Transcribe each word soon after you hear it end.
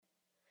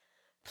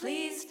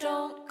Please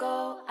don't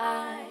go,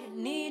 I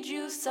need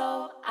you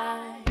so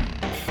I...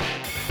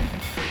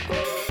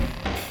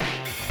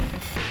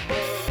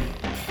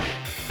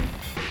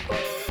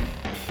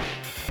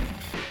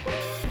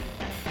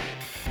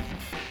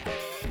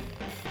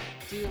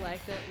 Do you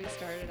like that we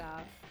started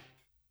off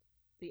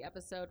the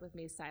episode with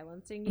me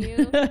silencing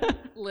you?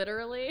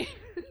 Literally.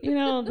 You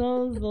know,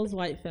 those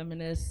white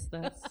feminists,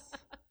 if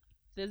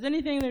there's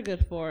anything they're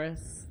good for,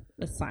 it's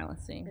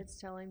silencing.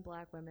 It's telling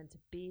black women to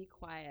be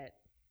quiet.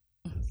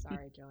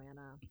 Sorry,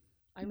 Joanna.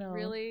 I No.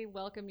 really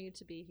welcome you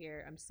to be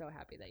here. I'm so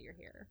happy that you're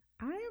here.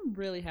 I am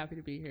really happy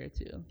to be here,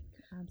 too.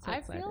 I'm so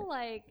excited. Feel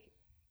like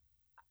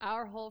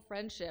our whole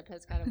friendship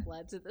has kind of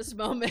led to this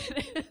moment.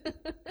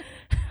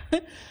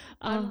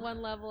 On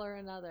one level or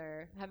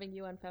another, having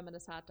you on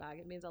Feminist Hot Dog,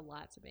 it means a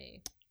lot to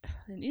me.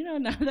 And, you know,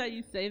 now that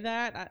you say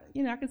that, I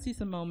can see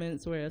some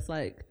moments where it's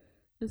like,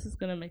 this is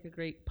going to make a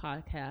great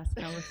podcast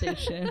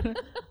conversation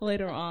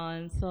later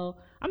on. So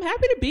I'm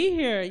happy to be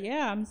here.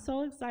 Yeah, I'm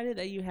so excited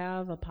that you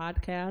have a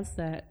podcast,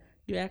 that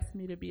you asked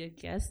me to be a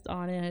guest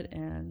on it.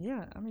 And,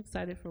 yeah, I'm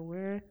excited for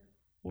where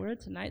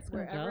tonight's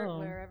going to go.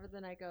 Wherever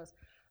the night goes.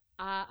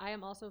 I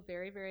am also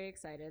very, very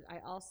excited. I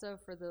also,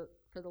 for the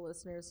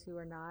listeners who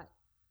are not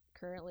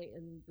currently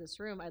in this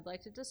room, I'd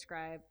like to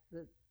describe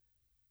the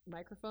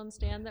microphone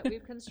stand that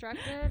we've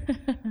constructed,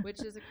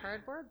 which is a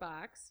cardboard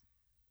box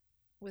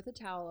with a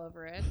towel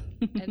over it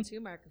and two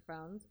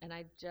microphones. And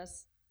I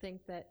just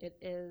think that it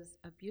is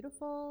a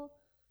beautiful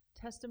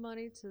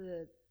testimony to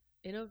the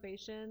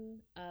innovation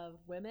of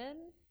women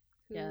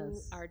who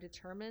are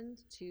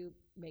determined to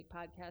make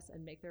podcasts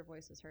and make their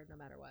voices heard no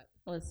matter what.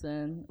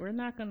 Listen, we're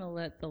not going to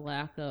let the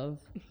lack of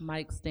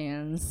mic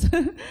stands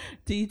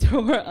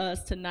detour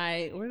us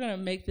tonight. We're going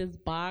to make this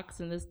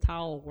box and this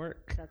towel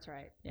work. That's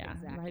right. Yeah,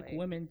 exactly. like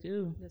women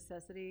do.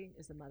 Necessity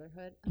is the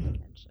motherhood of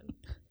invention.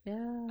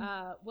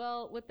 Yeah.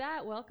 Well, with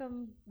that,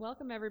 welcome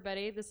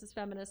everybody. This is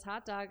Feminist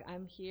Hot Dog.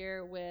 I'm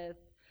here with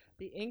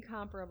the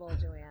incomparable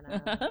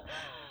Joanna.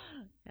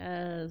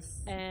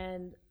 Yes.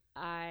 And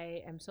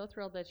I am so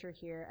thrilled that you're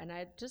here. And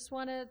I just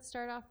want to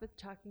start off with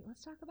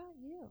let's talk about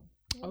you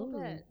a little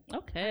bit.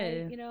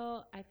 Okay.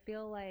 I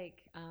feel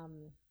like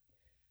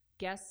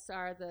guests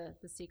are the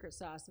secret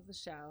sauce of the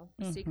show,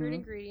 secret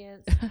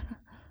ingredients.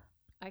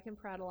 I can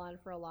prattle on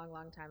for a long,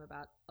 long time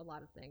about a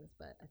lot of things,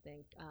 but I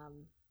think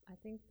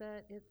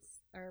that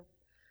it's our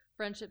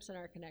friendships and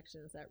our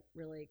connections that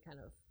really kind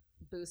of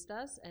boost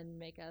us and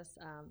make us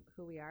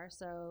who we are.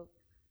 So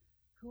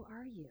who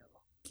are you?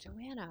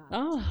 Joanna,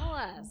 tell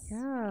us.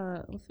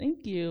 Yeah, well,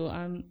 thank you.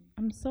 I'm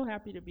so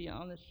happy to be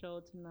on the show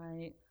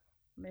tonight.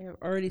 I may have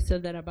already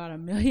said that about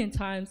 1,000,000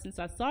 times since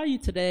I saw you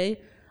today.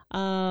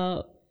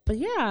 But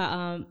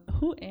yeah,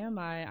 who am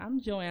I? I'm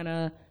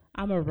Joanna.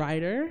 I'm a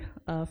writer,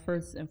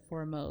 first and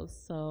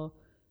foremost. So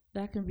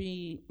that can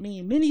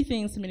mean many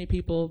things to many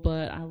people,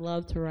 but I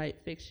love to write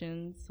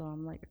fiction. So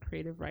I'm like a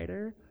creative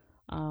writer.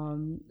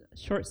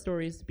 Short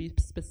stories to be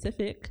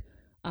specific.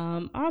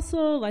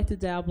 Also like to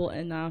dabble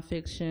in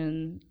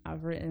nonfiction.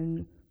 I've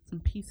written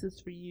some pieces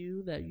for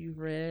you that you've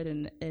read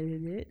and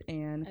edited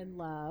and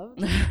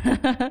loved.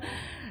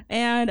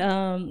 And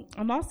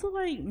I'm also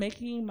like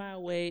making my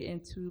way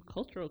into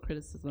cultural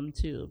criticism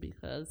too,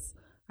 because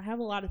I have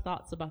a lot of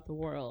thoughts about the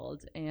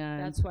world,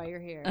 and that's why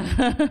you're here.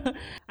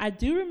 I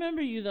do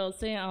remember you though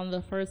saying on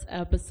the first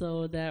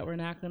episode that we're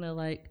not gonna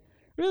like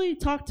really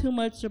talk too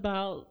much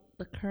about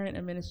the current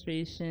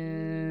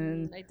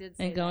administration. I did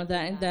say and going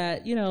that, and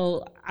that, you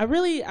know, I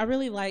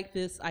really like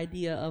this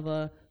idea of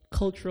a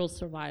cultural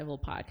survival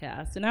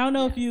podcast. And I don't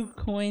know if you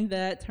coined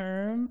that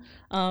term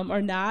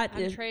or not.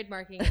 I'm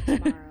trademarking it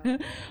tomorrow.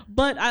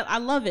 But I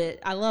love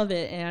it.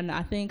 And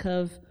I think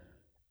of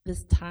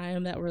this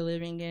time that we're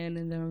living in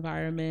the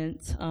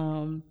environment.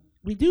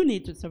 We do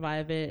need to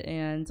survive it,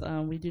 and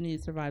we do need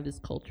to survive this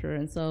culture.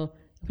 And so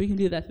if we can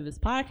do that through this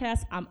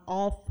podcast, I'm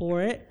all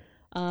for it.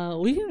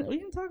 We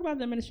can talk about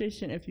the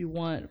administration if you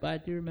want, but I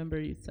do remember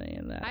you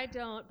saying that. I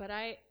don't, but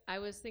I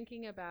was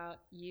thinking about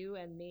you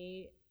and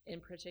me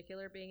in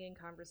particular being in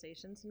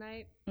conversation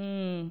tonight,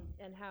 and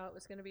how it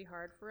was going to be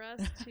hard for us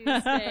to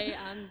stay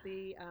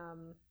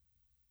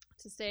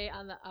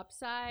on the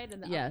upside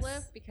and the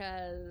uplift,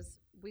 because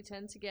we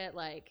tend to get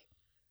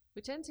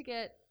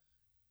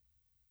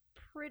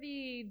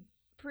pretty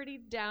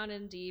down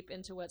and deep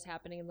into what's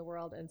happening in the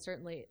world, and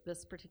certainly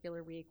this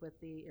particular week with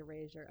the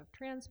erasure of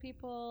trans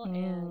people.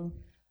 And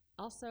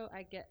also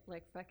I get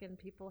like fucking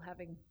people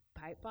having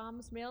pipe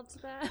bombs mailed to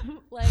them,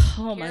 like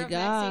my God,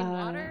 Maxine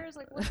Waters,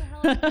 like what the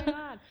hell is going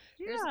on?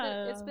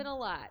 It's been a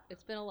lot.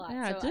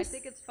 Yeah, so I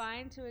think it's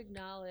fine to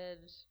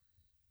acknowledge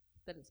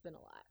that it's been a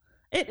lot.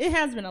 It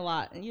has been a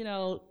lot, and you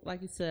know,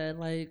 like you said,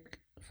 like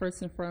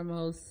first and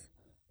foremost,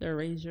 the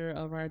erasure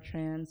of our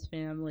trans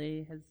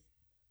family has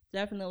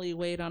definitely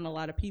weighed on a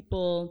lot of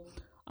people.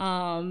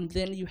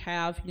 Then you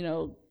have, you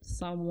know,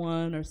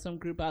 someone or some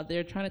group out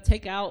there trying to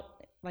take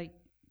out like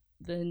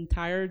the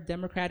entire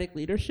Democratic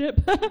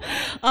leadership,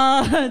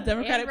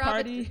 Democratic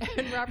Party.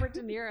 And Robert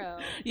De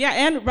Niro. Yeah,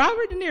 and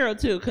Robert De Niro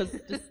too, because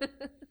just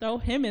throw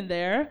him in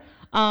there.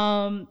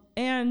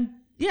 And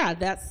yeah,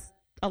 that's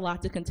a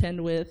lot to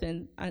contend with.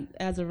 And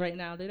as of right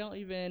now, they don't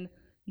even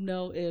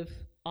know if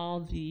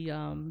all the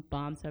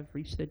bombs have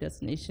reached their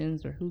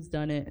destinations or who's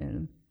done it.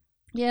 And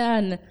yeah,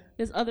 and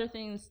there's other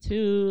things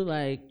too,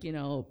 like,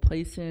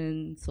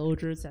 placing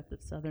soldiers at the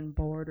southern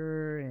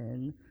border.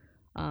 And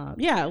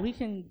yeah, we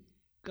can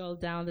go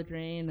down the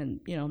drain.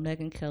 And,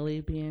 Megyn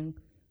Kelly being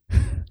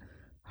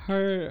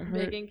her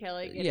Megyn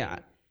Kelly getting yeah.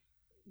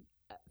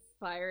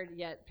 fired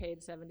yet paid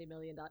 $70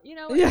 million.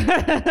 We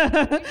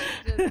Yeah.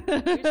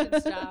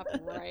 should stop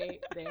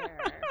right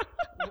there.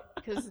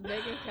 Because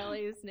Megyn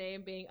Kelly's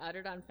name being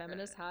uttered on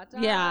Feminist Hot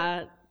Dog,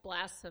 Yeah.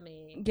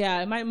 blasphemy.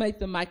 Yeah, it might make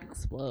the mic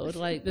explode.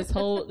 Like this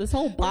whole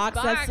box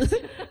box.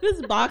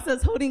 this box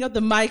that's holding up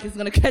the mic is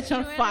gonna catch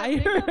on Joanna,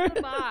 fire. Think of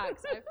the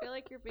box. I feel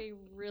like you're being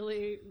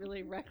really,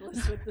 really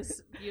reckless with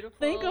this beautiful.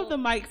 Think of the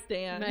mic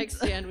stand. mic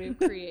stand we've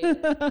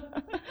created.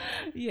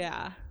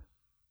 Yeah.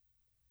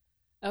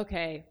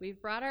 Okay,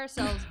 we've brought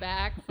ourselves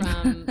back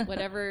from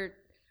whatever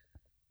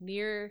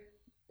near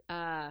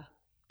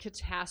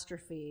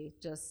catastrophe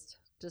just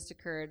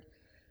occurred.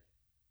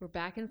 We're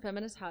back in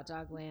feminist hot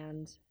dog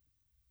land.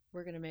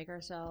 We're going to make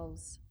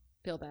ourselves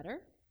feel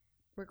better.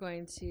 We're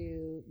going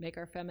to make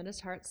our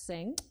feminist hearts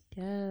sing.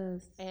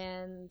 Yes.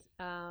 And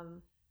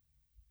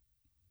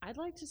I'd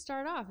like to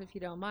start off, if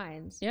you don't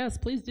mind. Yes,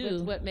 please do.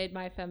 With what made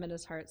my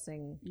feminist heart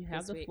sing. You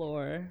have this the week.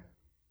 floor.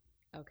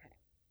 Okay.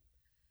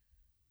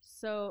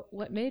 So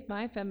what made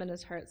my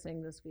feminist heart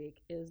sing this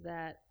week is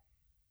that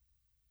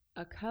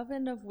a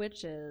coven of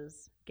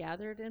witches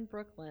gathered in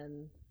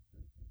Brooklyn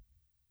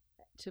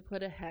to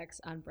put a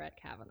hex on Brett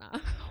Kavanaugh.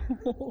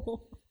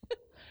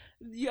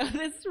 Yeah,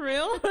 that's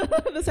real.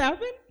 This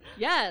happened?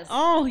 Yes.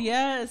 Oh,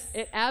 yes.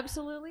 It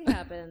absolutely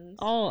happened.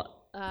 Oh,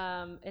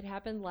 It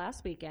happened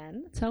last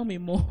weekend, tell me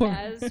more.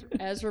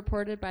 as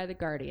reported by The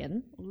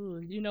Guardian.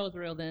 Ooh, you know it's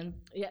real then.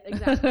 Yeah,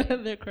 exactly.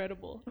 They're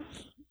credible.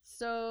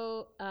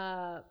 So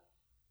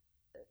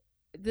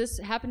this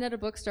happened at a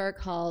bookstore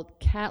called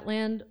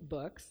Catland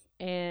Books,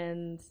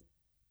 and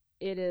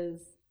it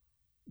is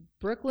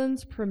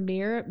Brooklyn's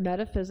premier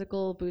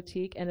metaphysical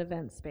boutique and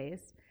event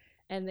space.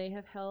 And they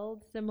have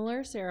held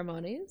similar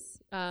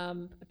ceremonies,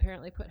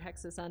 apparently put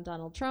hexes on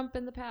Donald Trump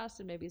in the past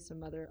and maybe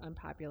some other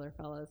unpopular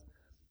fellows.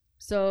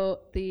 So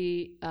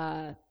the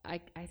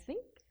I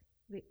think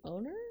the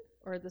owner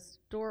or the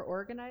store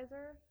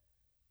organizer,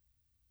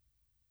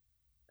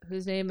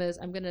 whose name is,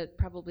 I'm going to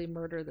probably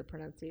murder the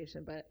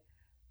pronunciation, but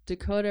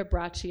Dakota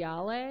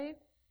Bracciale,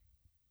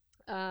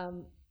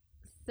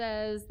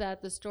 says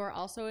that the store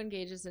also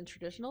engages in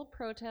traditional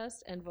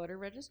protest and voter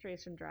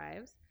registration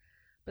drives,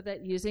 but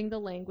that using the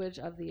language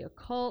of the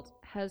occult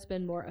has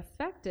been more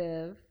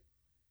effective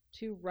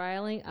to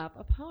riling up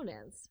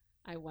opponents.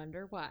 I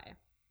wonder why.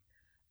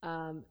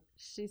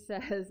 She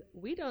says,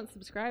 we don't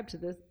subscribe to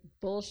this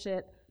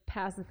bullshit,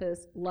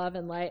 pacifist, love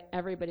and light,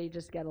 everybody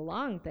just get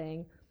along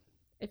thing.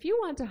 If you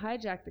want to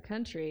hijack the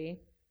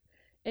country,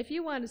 if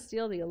you want to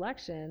steal the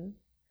election,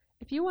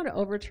 if you want to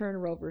overturn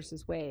Roe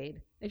versus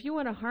Wade, if you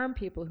want to harm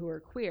people who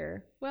are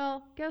queer,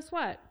 well, guess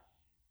what?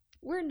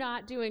 We're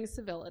not doing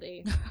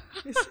civility.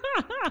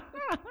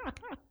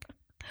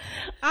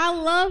 I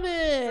love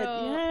it.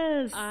 So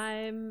yes.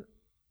 I'm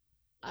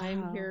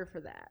Wow. here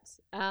for that.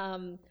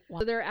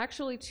 So there are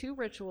actually two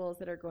rituals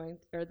that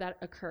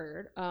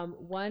occurred.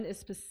 One is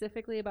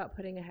specifically about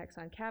putting a hex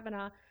on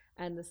Kavanaugh,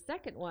 and the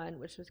second one,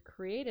 which was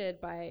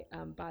created by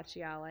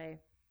Bacciale,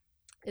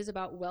 is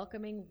about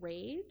welcoming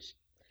rage.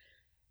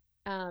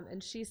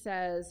 And she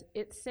says,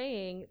 it's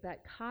saying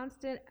that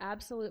constant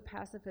absolute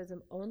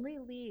pacifism only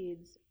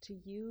leads to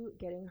you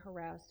getting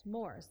harassed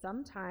more.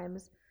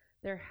 Sometimes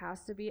there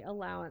has to be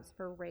allowance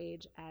for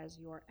rage as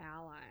your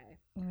ally,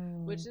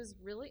 which is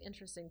really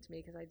interesting to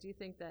me because I do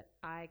think that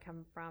I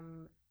come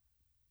from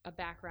a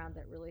background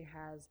that really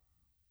has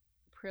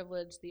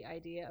privileged the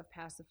idea of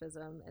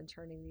pacifism and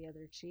turning the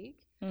other cheek.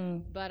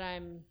 But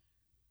I'm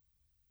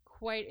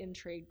quite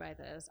intrigued by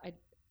this.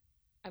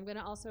 I'm going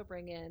to also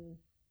bring in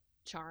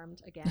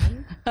Charmed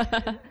again.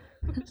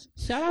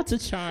 Shout out to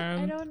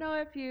Charm. I don't know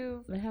if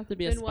you've They have to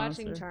be a been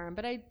sponsor. watching Charmed,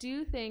 but I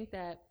do think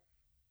that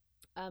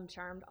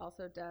Charmed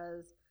also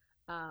does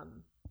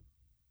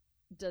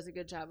a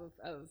good job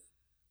of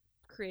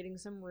creating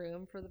some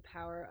room for the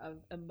power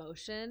of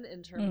emotion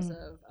in terms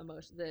of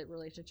emotion, the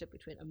relationship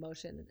between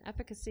emotion and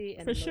efficacy,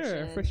 and For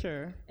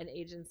sure. and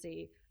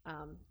agency,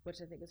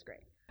 which I think is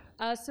great.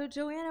 So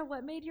Joanna,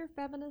 what made your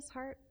feminist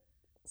heart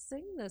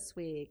sing this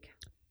week?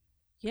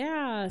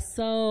 Yeah,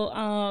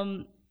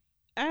 so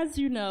as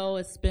you know,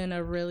 it's been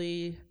a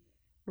really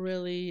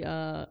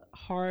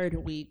hard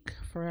week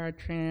for our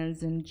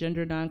trans and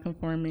gender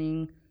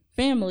nonconforming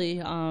family.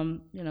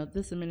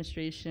 This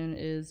administration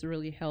is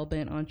really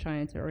hell-bent on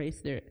trying to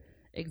erase their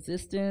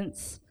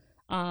existence.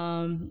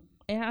 And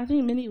I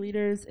think many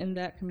leaders in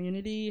that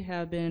community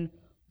have been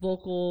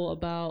vocal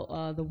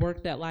about the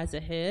work that lies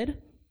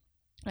ahead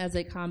as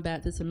they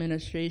combat this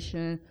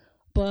administration.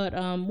 But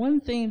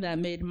one thing that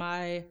made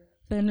my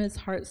feminist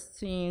heart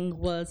sing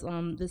was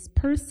this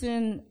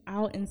person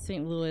out in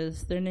St.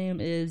 Louis. Their name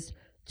is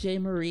J.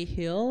 Marie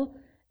Hill,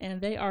 and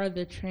they are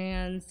the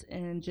trans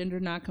and gender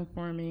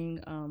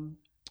nonconforming.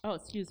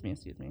 Excuse me.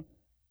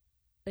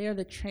 They are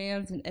the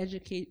trans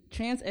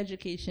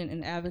education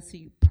and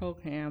advocacy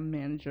program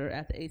manager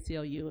at the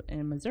ACLU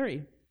in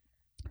Missouri.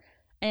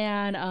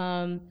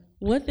 And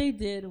what they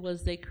did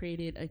was they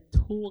created a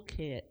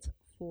toolkit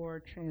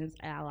for trans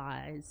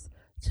allies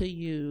to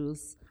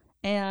use.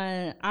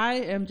 And I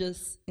am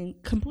just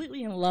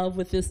completely in love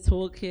with this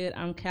toolkit.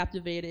 I'm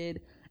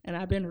captivated, and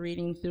I've been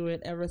reading through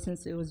it ever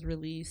since it was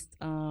released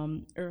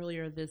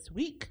earlier this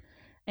week.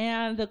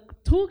 And the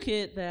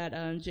toolkit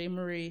that J.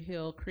 Marie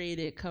Hill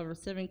created covers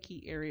 7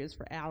 key areas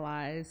for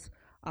allies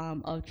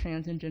of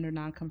trans and gender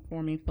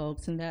nonconforming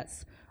folks, and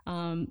that's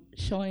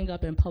showing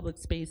up in public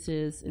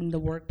spaces, in the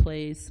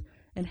workplace,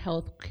 in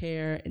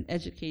healthcare, in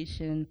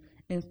education,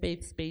 in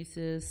faith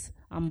spaces,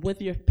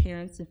 with your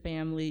parents and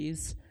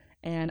families,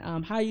 and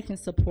how you can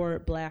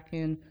support Black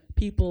and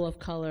people of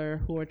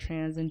color who are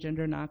trans and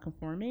gender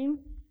nonconforming.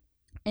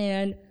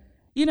 And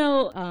you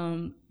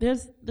know,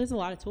 there's a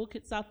lot of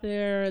toolkits out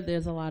there.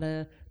 There's a lot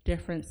of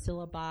different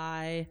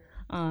syllabi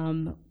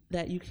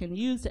that you can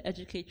use to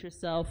educate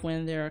yourself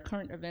when there are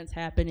current events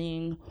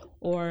happening,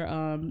 or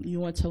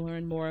you want to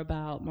learn more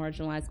about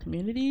marginalized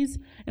communities.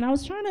 And I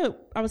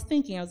was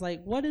thinking,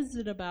 what is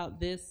it about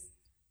this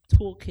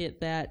toolkit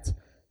that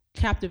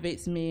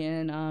captivates me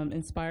and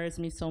inspires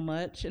me so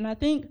much? And I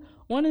think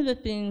one of the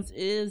things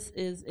is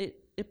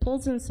it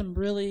pulls in some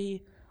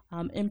really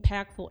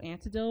impactful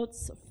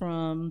antidotes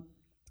from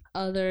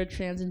other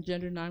trans and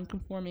gender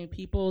nonconforming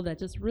people that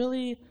just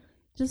really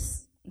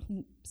just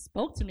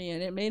spoke to me,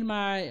 and it made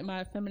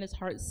my feminist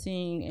heart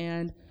sing.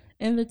 And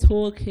in the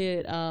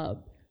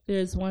toolkit,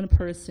 there's one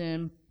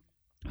person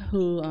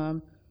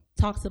who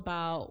talks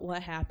about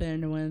what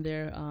happened when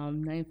their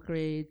 9th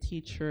grade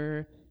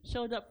teacher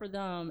showed up for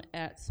them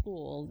at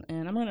school,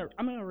 and I'm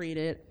gonna read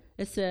it.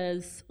 It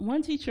says,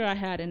 "One teacher I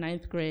had in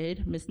 9th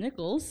grade, Miss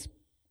Nichols,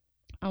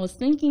 I was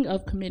thinking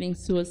of committing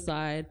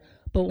suicide,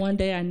 but one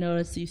day I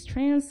noticed these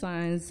trans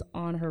signs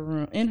in her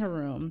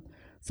room.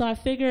 So I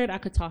figured I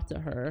could talk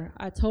to her.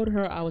 I told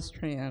her I was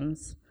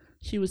trans.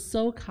 She was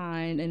so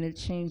kind, and it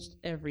changed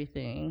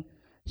everything.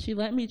 She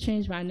let me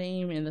change my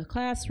name in the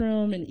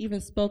classroom and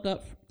even spoke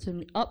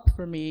up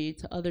for me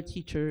to other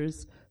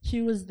teachers.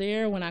 She was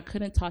there when I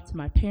couldn't talk to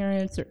my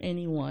parents or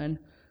anyone.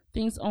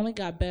 Things only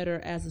got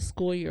better as the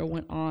school year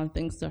went on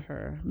thanks to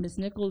her. Miss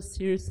Nichols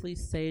seriously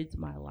saved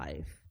my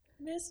life."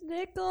 Miss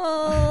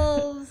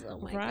Nichols. Oh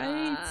my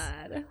Right?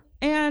 God.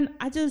 And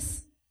I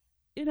just,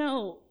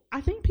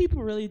 I think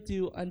people really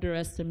do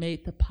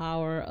underestimate the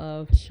power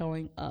of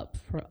showing up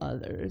for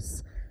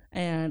others.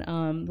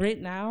 And right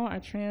now, our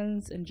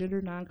trans and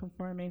gender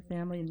nonconforming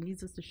family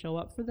needs us to show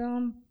up for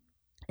them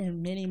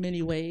in many,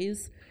 many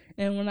ways.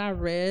 And when I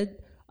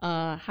read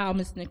how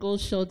Miss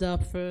Nichols showed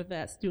up for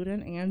that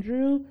student,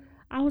 Andrew,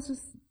 I was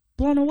just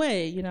blown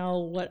away,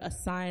 what a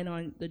sign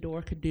on the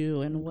door could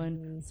do, and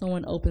when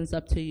someone opens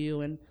up to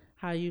you, and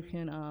how you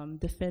can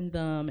defend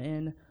them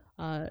and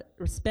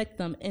respect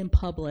them in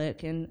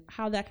public, and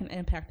how that can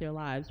impact their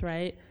lives,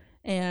 right?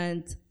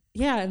 And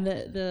yeah, and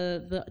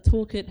the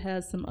toolkit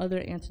has some other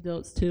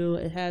antidotes too.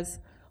 It has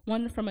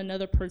one from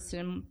another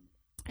person,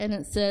 and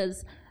it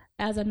says,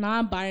 "As a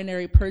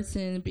non-binary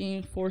person,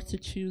 being forced to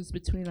choose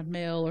between a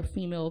male or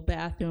female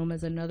bathroom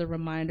is another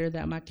reminder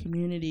that my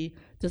community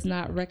does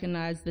not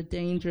recognize the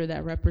danger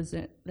that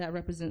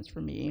represents for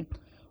me.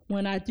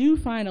 When I do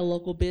find a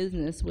local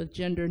business with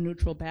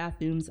gender-neutral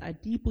bathrooms, I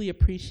deeply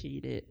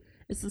appreciate it.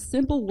 It's a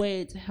simple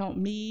way to help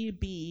me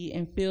be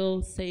and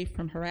feel safe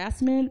from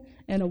harassment,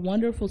 and a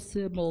wonderful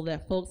symbol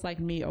that folks like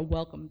me are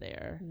welcome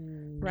there,"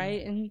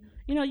 right? And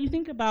you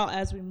think about,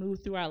 as we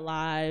move through our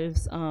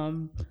lives,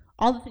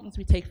 all the things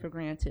we take for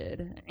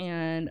granted.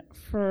 And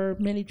for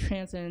many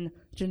trans and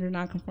gender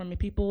nonconforming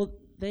people,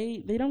 they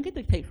don't get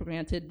to take for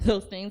granted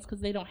those things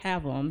because they don't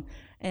have them.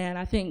 And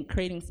I think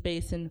creating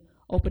space and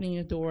opening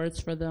your doors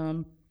for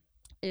them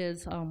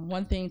is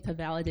one thing to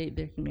validate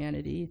their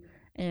humanity.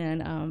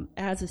 And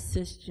as a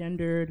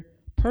cisgendered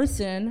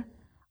person,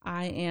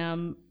 I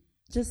am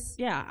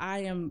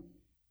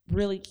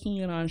really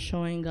keen on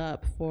showing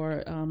up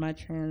for my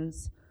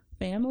trans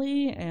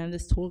family, and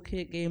this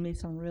toolkit gave me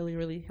some really,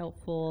 really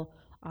helpful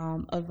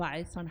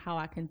advice on how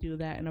I can do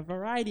that in a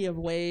variety of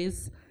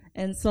ways.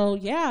 And so,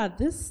 yeah,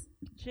 this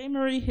J.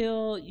 Marie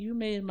Hill, you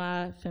made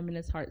my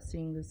feminist heart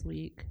sing this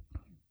week.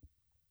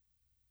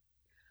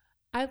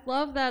 I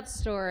love that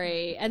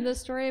story, and the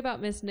story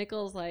about Miss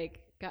Nichols,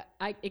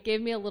 it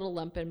gave me a little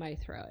lump in my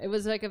throat. It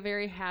was like a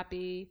very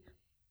happy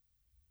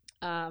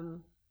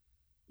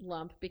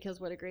lump,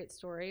 because what a great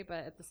story,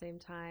 but at the same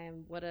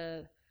time, what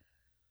a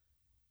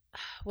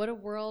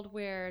world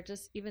where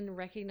just even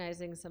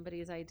recognizing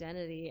somebody's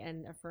identity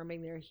and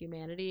affirming their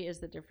humanity is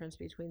the difference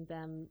between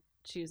them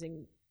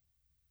choosing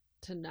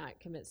to not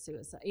commit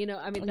suicide.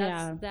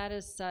 That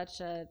is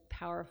such a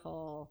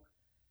powerful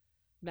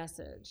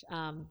message.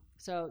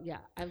 So yeah,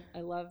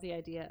 I love the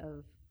idea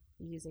of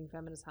using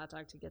Feminist Hot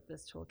Dog to get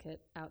this toolkit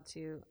out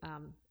to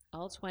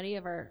all 20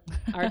 of our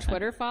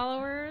Twitter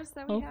followers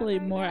that we Hopefully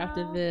have right more now.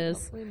 after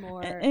this. Hopefully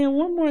more. And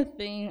one more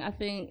thing I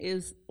think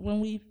is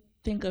when we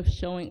think of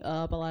showing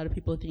up, a lot of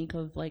people think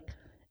of like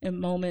in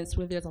moments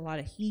where there's a lot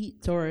of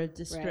heat or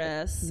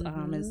distress.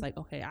 Right. It's like,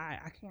 okay,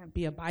 I can't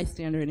be a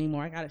bystander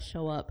anymore. I got to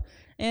show up.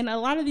 And a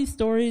lot of these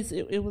stories,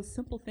 it was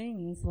simple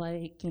things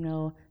like, you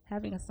know,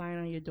 having a sign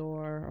on your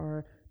door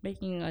or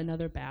making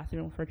another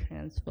bathroom for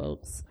trans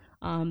folks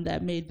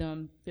that made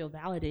them feel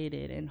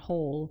validated and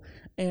whole.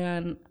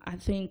 And I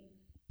think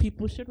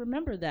people should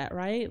remember that,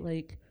 right?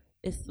 Like,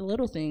 it's the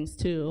little things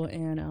too.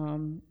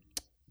 And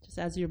just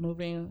as you're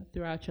moving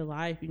throughout your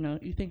life, you know,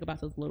 you think about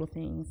those little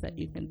things that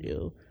you can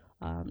do.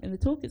 And the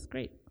toolkit's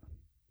great.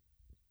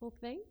 Well,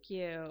 thank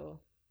you.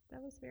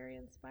 That was very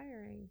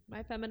inspiring.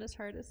 My feminist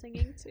heart is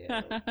singing too.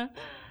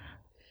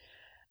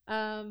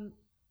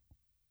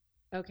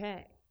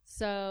 Okay,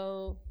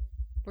 so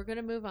we're going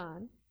to move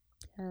on.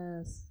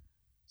 Yes.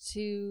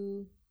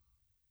 To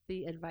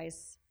the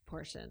advice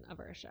portion of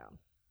our show.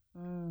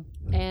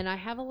 And I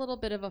have a little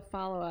bit of a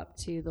follow-up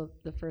to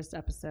the first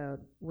episode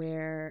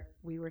where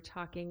we were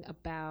talking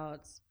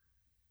about,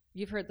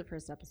 you've heard the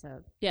first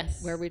episode.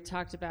 Yes. Where we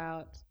talked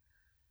about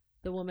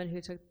the woman who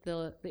took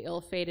the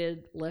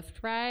ill-fated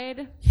Lyft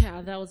ride.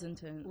 Yeah, that was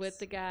intense. With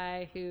the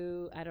guy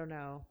who, I don't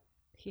know,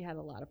 he had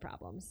a lot of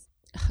problems.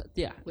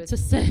 Yeah,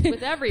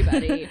 with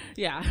everybody.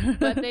 Yeah.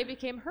 But they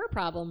became her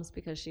problems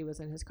because she was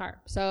in his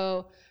car.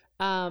 So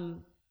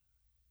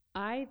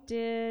I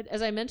did,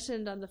 as I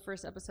mentioned on the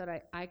first episode,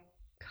 I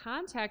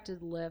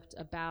contacted Lyft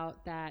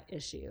about that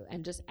issue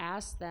and just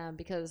asked them,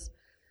 because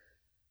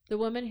the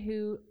woman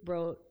who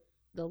wrote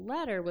the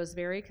letter was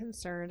very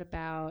concerned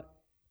about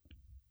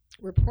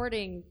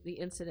reporting the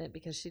incident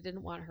because she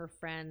didn't want her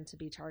friend to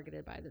be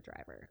targeted by the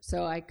driver.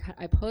 So I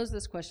posed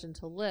this question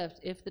to Lyft: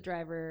 if the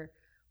driver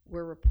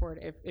were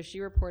reported, if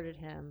she reported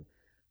him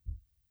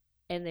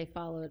and they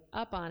followed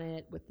up on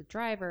it with the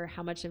driver,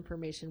 how much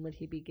information would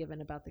he be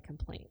given about the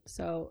complaint?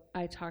 So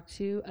I talked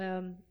to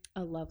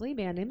a lovely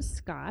man named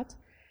Scott,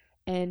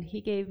 and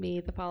he gave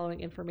me the following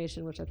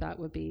information, which I thought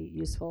would be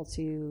useful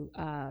to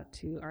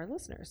our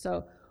listeners.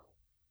 So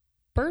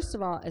first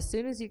of all, as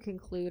soon as you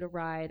conclude a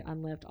ride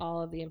on Lyft,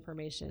 all of the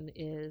information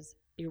is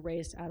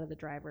erased out of the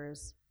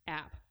driver's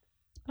app.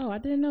 Oh, I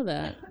didn't know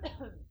that.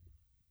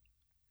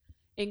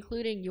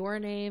 Including your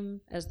name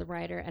as the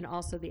rider and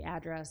also the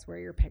address where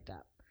you're picked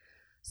up.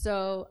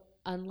 So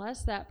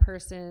unless that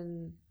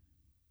person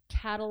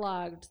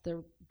cataloged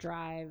the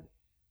drive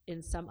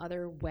in some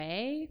other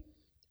way,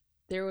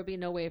 there would be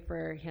no way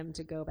for him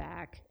to go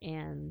back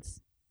and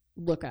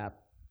look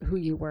up who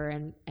you were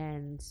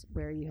and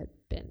where you had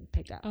been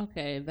picked up.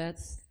 Okay,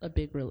 that's a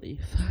big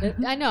relief.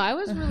 I know. I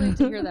was relieved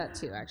to hear that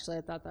too, actually.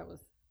 I thought that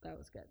was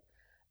good.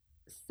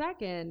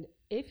 Second,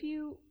 if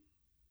you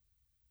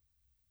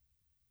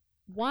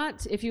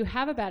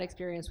have a bad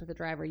experience with a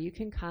driver, you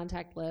can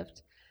contact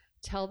Lyft,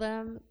 tell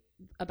them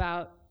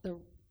about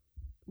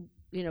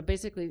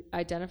basically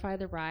identify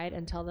the ride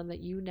and tell them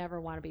that you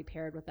never want to be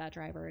paired with that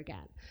driver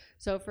again.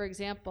 So for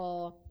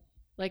example,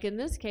 like in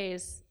this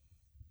case,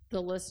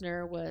 the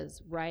listener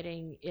was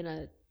riding in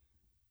a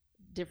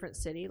different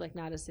city, like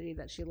not a city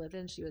that she lived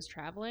in, she was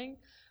traveling.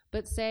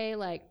 But say,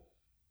 like,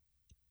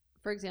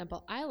 for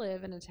example, I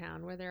live in a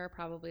town where there are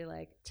probably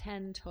like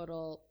 10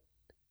 total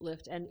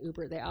Lyft and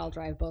Uber. They all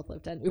drive, both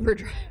Lyft and Uber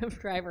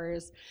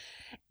drivers.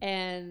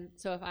 And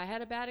so if I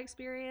had a bad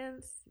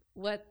experience,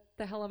 what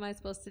the hell am I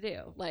supposed to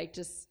do? Like,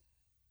 just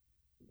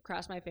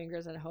cross my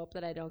fingers and hope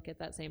that I don't get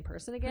that same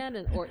person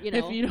again, or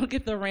if you don't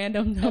get the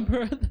random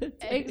number of the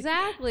day.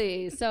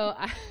 Exactly. So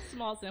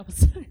small sample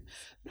size.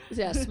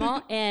 Yeah,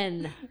 small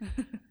n.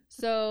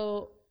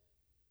 So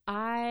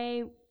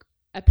I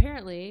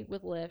apparently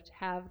with Lyft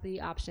have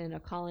the option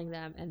of calling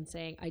them and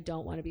saying, I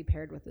don't want to be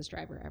paired with this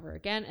driver ever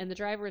again, and the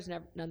driver is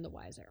none the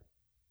wiser.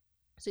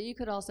 So you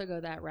could also go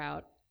that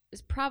route.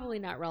 It's probably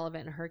not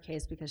relevant in her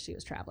case because she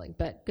was traveling,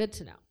 but good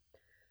to know.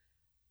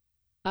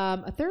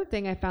 A third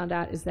thing I found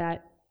out is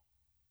that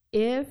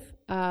if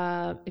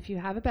you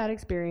have a bad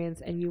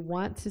experience and you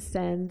want to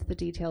send the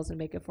details and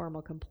make a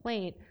formal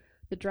complaint,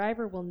 the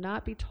driver will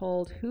not be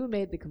told who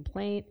made the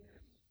complaint.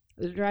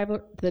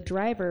 The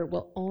driver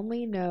will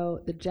only know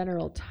the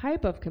general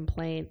type of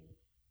complaint,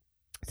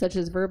 such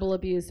as verbal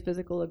abuse,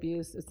 physical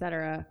abuse,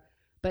 etc.,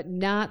 but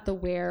not the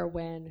where,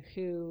 when,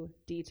 who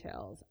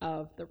details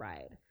of the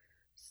ride.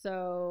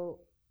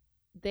 So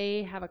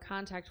they have a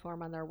contact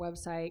form on their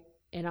website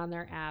and on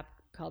their app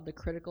called the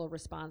Critical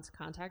Response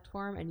Contact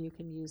Form, and you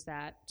can use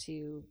that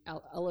to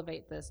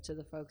elevate this to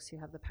the folks who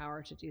have the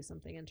power to do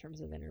something in terms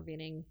of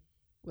intervening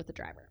with the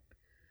driver.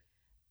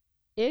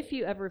 If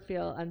you ever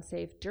feel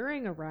unsafe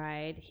during a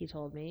ride, he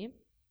told me,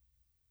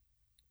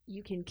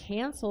 you can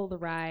cancel the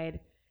ride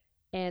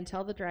and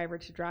tell the driver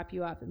to drop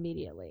you off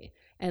immediately,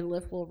 and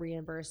Lyft will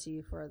reimburse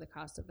you for the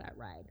cost of that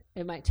ride.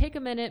 It might take a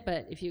minute,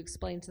 but if you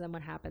explain to them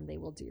what happened, they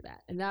will do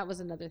that. And that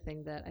was another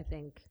thing that I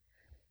think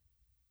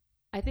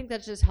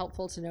that's just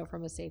helpful to know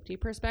from a safety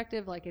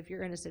perspective. Like if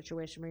you're in a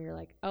situation where you're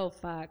like, oh,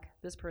 fuck,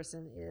 this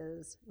person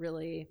is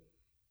really,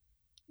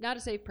 not a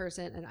safe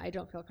person and I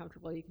don't feel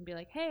comfortable, you can be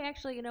like, hey,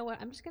 actually, you know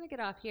what? I'm just going to get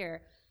off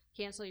here,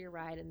 cancel your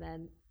ride, and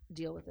then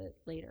deal with it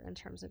later in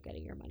terms of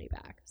getting your money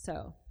back.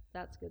 So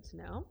that's good to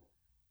know.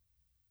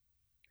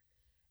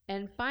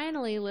 And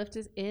finally, Lyft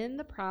is in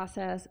the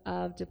process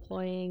of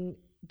deploying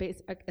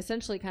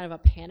essentially kind of a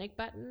panic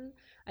button.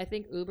 I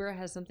think Uber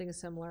has something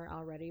similar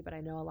already, but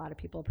I know a lot of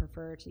people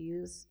prefer to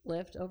use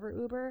Lyft over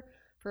Uber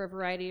for a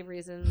variety of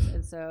reasons.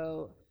 And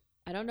so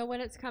I don't know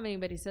when it's coming,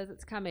 but he says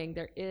it's coming.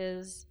 There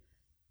is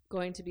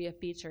going to be a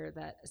feature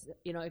that,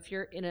 you know, if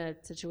you're in a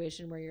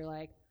situation where you're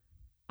like,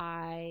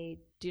 I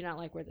do not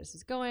like where this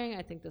is going,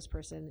 I think this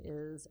person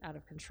is out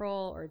of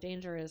control or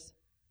dangerous,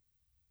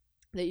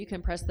 that you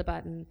can press the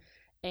button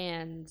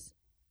and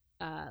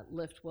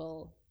Lyft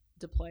will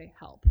deploy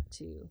help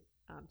to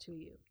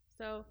you.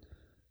 So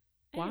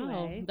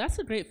anyway, wow, that's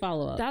a great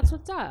follow-up. that's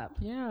what's up.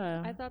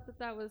 Yeah. I thought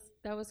that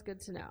was good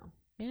to know.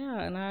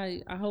 Yeah, and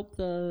I hope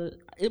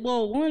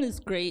one is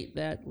great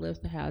that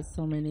Lyft has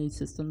so many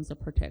systems of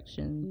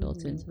protection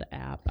built into the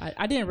app.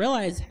 I didn't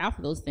realize half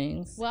of those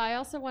things. Well, I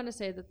also want to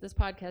say that this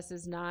podcast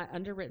is not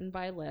underwritten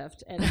by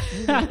Lyft, and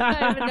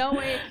I'm in no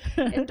way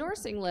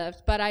endorsing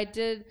Lyft, but I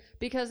did,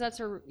 because that's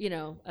a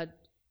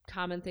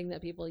common thing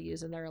that people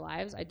use in their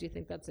lives. I do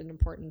think that's an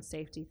important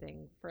safety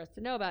thing for us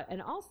to know about.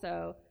 And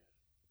also,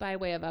 by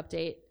way of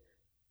update,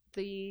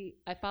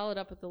 I followed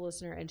up with the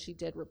listener and she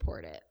did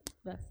report it.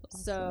 That's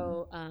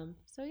awesome.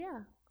 So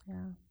yeah.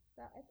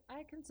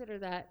 I consider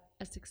that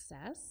a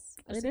success.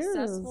 A It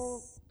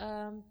successful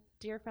is.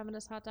 Dear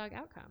Feminist Hot Dog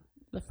outcome.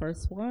 The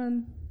first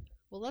one.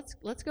 Well,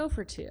 let's go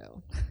for 2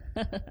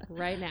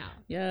 right now.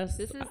 Yes.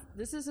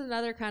 This is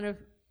another kind of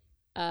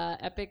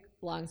epic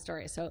long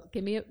story. So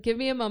give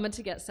me a moment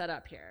to get set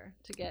up here.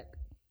 To get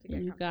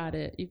You got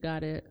it. You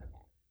got it.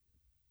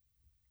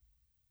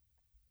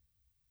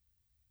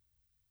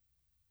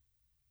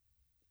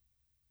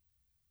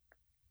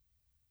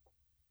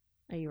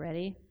 Are you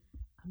ready?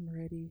 I'm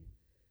ready.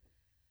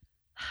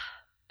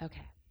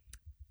 Okay.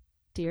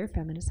 Dear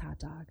Feminist Hot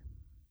Dog,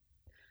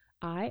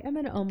 I am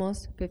an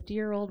almost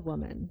 50-year-old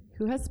woman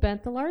who has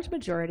spent the large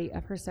majority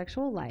of her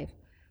sexual life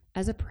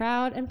as a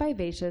proud and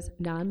vivacious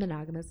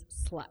non-monogamous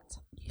slut.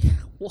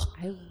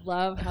 I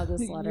love how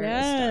this letter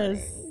is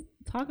starting.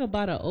 Talk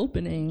about an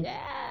opening.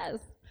 Yes.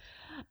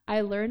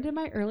 I learned in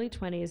my early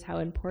 20s how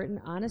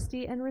important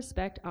honesty and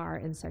respect are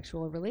in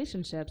sexual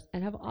relationships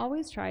and have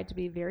always tried to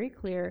be very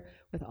clear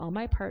with all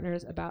my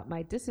partners about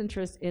my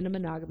disinterest in a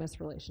monogamous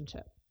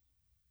relationship.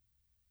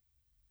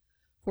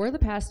 For the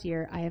past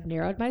year, I have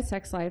narrowed my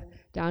sex life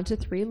down to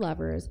 3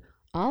 lovers,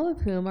 all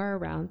of whom are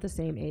around the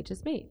same age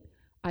as me.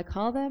 I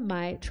call them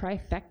my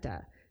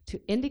trifecta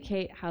to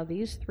indicate how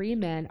these 3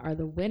 men are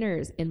the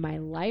winners in my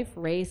life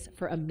race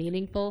for a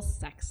meaningful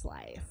sex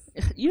life.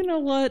 You know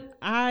what?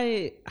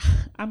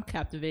 I'm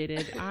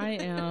captivated. I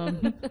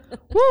am.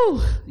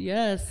 Woo!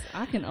 Yes,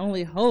 I can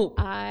only hope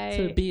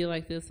to be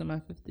like this in my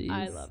 50s.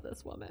 I love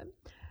this woman.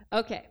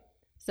 Okay,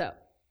 so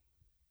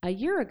a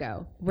year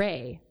ago,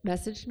 Ray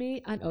messaged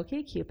me on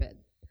OkCupid.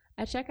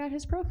 I check out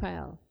his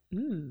profile.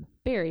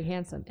 Very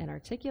handsome and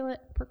articulate,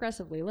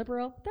 progressively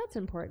liberal. That's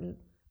important.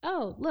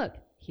 Oh, look,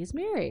 he's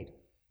married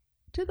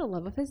to the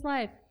love of his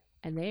life,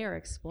 and they are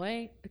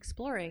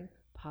exploring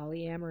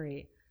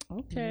polyamory.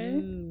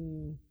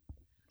 Okay.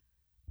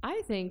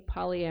 I think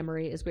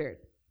polyamory is weird.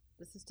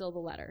 This is still the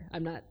letter.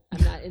 I'm not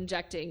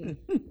injecting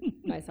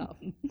myself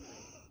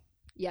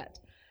yet.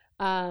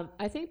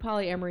 I think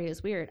polyamory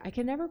is weird. I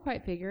can never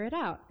quite figure it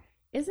out.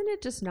 Isn't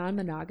it just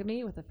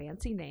non-monogamy with a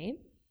fancy name?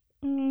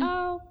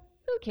 Oh,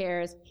 who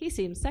cares? He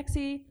seems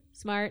sexy,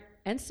 smart,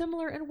 and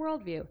similar in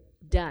worldview.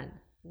 Done.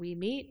 We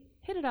meet,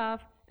 hit it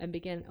off, and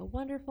begin a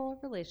wonderful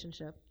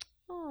relationship.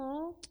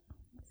 Aww.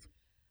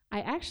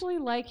 I actually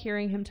like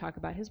hearing him talk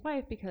about his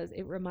wife because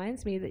it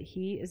reminds me that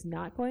he is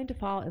not going to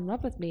fall in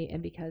love with me,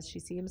 and because she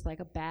seems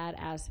like a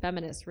badass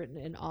feminist, written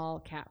in all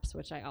caps,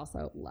 which I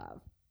also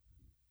love.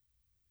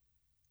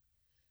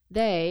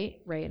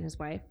 They, Ray and his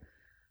wife,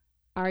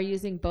 are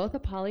using both a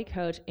poly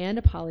coach and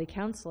a poly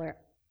counselor.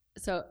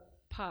 So,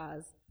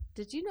 pause.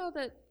 Did you know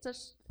that such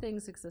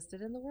things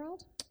existed in the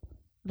world?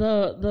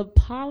 The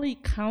poly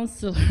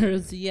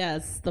counselors,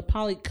 yes. The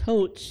poly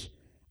coach,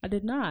 I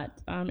did not.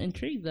 I'm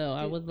intrigued though.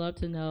 I would love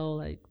to know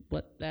like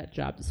what that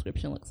job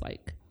description looks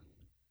like.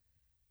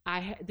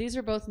 These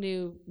are both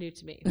new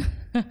to me.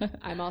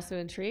 I'm also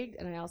intrigued,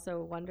 and I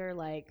also wonder,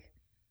 like,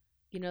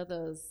 you know,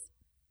 those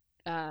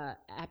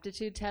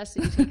aptitude tests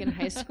that you take in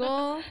high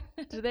school.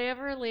 Do they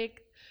ever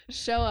like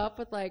show up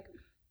with like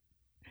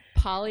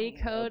poly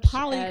coach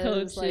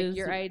as like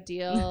your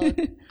ideal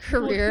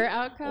career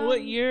outcome?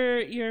 What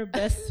you're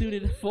best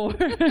suited for?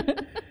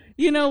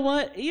 You know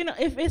what? You know,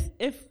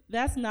 if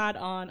that's not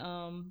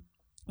on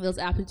those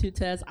aptitude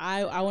tests,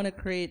 I want to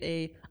create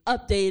a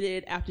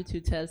updated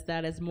aptitude test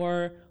that is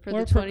more for the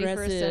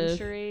 21st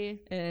century.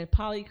 And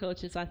poly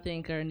coaches, I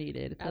think, are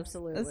needed.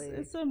 Absolutely,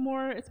 it's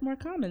more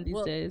common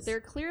these days.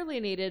 They're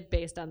clearly needed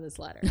based on this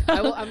letter.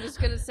 I'm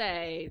just gonna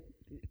say,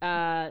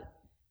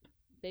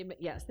 They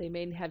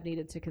may have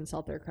needed to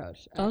consult their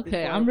coach.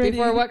 Okay, I'm ready.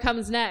 Before what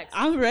comes next.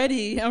 I'm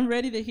ready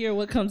to hear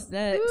what comes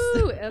next.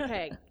 Ooh,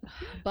 okay.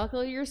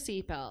 Buckle your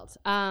seatbelt.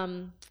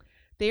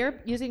 They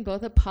are using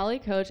both a poly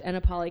coach and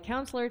a poly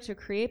counselor to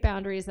create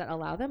boundaries that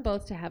allow them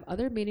both to have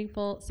other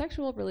meaningful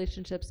sexual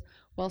relationships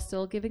while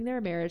still giving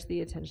their marriage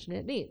the attention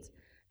it needs.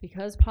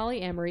 Because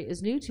polyamory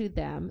is new to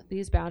them,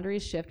 these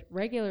boundaries shift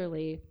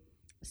regularly,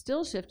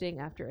 still shifting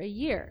after a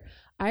year.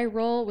 I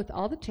roll with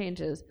all the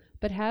changes,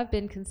 but have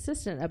been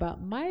consistent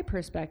about my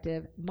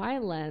perspective, my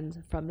lens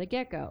from the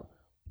get-go.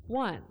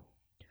 1,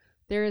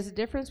 there is a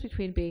difference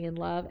between being in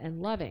love and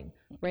loving.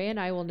 Ray and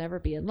I will never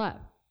be in love.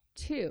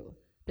 2,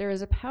 there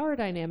is a power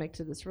dynamic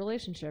to this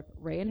relationship.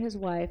 Ray and his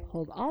wife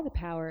hold all the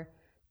power,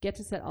 get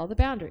to set all the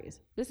boundaries.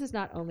 This is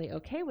not only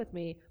okay with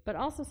me, but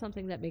also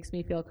something that makes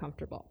me feel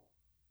comfortable.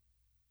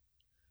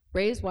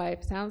 Ray's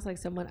wife sounds like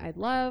someone I'd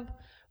love,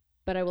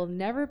 but I will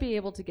never be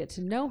able to get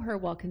to know her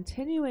while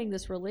continuing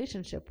this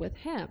relationship with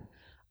him.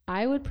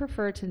 I would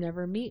prefer to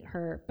never meet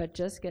her, but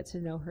just get to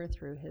know her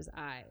through his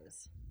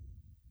eyes.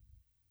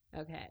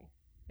 Okay.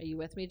 Are you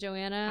with me,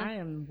 Joanna? I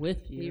am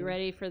with you. Are you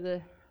ready for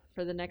the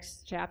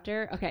next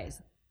chapter? Okay.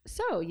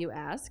 So you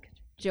ask,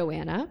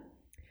 Joanna,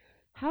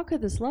 how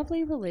could this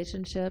lovely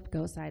relationship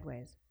go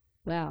sideways?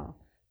 Well,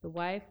 the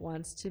wife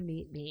wants to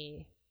meet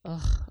me.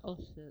 Oh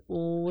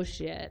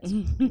shit.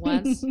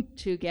 Wants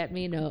to get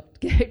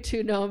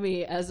to know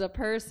me as a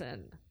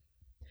person.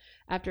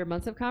 After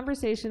months of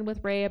conversation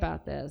with Ray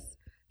about this,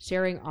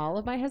 sharing all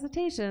of my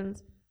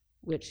hesitations,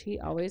 which he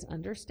always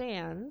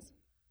understands,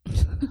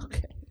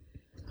 Okay.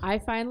 I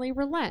finally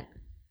relent.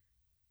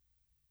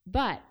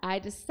 But I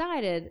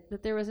decided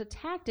that there was a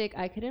tactic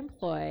I could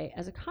employ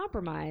as a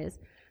compromise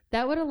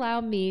that would allow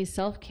me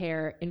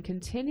self-care in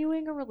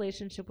continuing a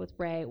relationship with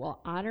Ray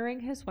while honoring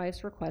his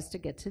wife's request to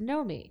get to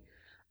know me.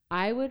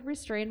 I would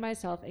restrain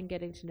myself in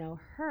getting to know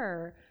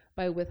her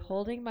by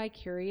withholding my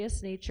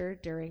curious nature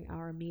during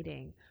our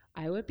meeting.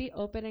 I would be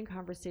open and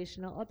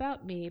conversational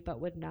about me, but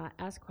would not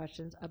ask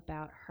questions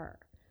about her.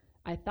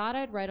 I thought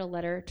I'd write a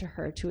letter to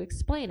her to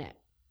explain it.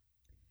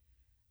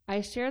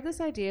 I share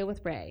this idea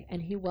with Ray,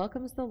 and he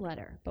welcomes the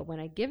letter, but when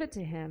I give it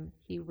to him,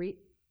 he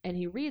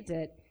reads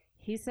it,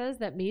 he says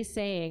that me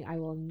saying I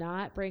will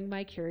not bring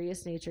my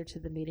curious nature to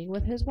the meeting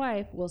with his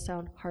wife will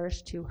sound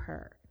harsh to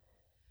her.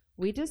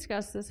 We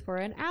discuss this for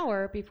an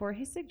hour before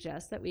he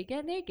suggests that we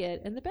get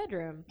naked in the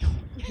bedroom.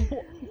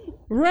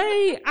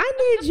 Ray,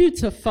 I need you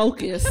to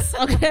focus,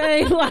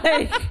 okay?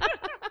 Like,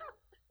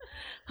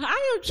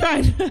 I am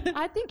trying to.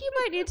 I think you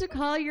might need to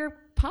call your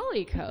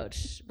poly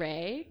coach,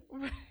 Ray.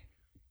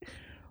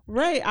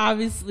 Ray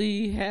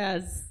obviously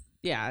has,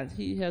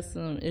 he has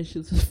some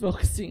issues with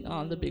focusing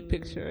on the big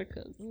picture.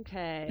 Cause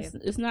Okay.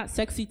 it's not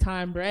sexy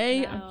time,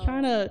 Ray. No. I'm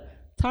trying to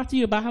talk to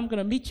you about how I'm going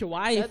to meet your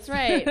wife. That's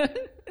right.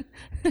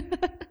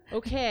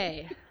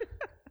 Okay.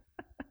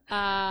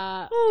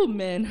 Oh,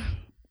 man.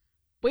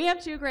 We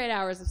have 2 great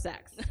hours of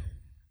sex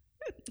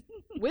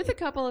with a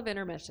couple of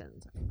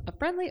intermissions, a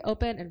friendly,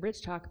 open, and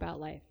rich talk about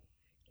life.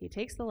 He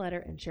takes the letter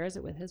and shares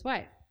it with his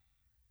wife.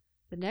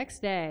 The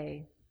next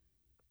day,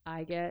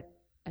 I get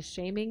a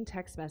shaming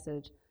text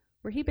message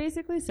where he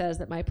basically says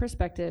that my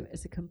perspective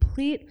is a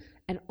complete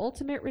and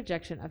ultimate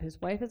rejection of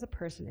his wife as a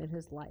person in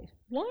his life.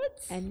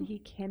 What? And he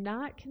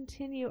cannot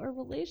continue a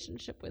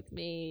relationship with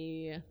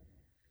me.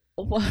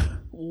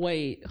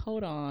 Wait,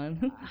 hold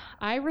on.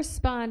 I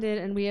responded,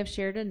 and we have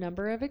shared a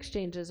number of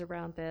exchanges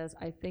around this.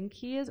 I think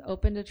he is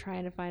open to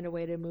trying to find a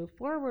way to move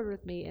forward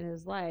with me in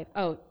his life.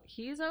 Oh,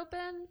 he's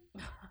open?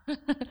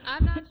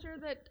 I'm not sure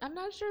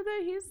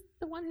that he's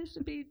the one who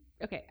should be.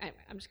 Okay,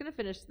 I'm just going to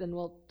finish, then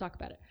we'll talk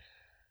about it.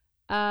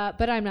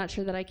 But I'm not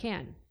sure that I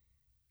can.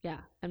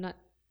 Yeah, I'm not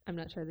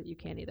sure that you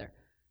can either.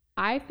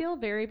 I feel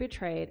very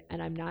betrayed,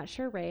 and I'm not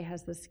sure Ray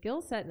has the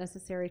skill set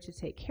necessary to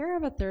take care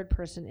of a third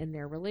person in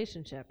their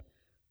relationship.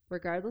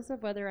 Regardless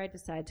of whether I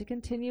decide to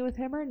continue with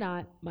him or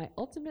not, my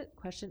ultimate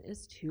question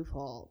is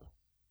twofold.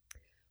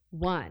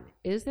 1,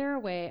 is there a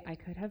way I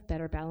could have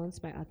better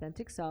balanced my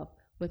authentic self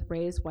with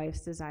Ray's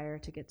wife's desire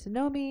to get to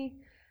know me?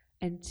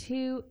 And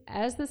 2,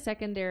 as the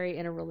secondary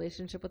in a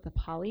relationship with a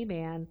poly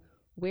man,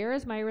 where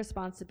is my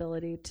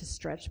responsibility to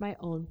stretch my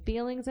own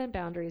feelings and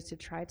boundaries to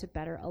try to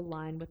better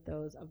align with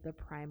those of the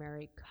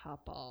primary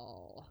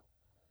couple?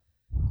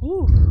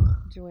 Ooh.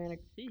 Joanna,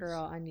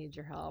 girl, I need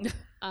your help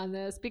on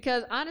this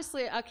because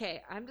honestly,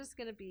 okay, I'm just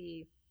going to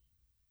be,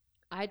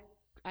 I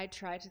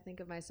try to think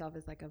of myself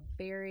as like a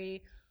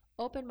very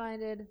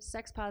open-minded,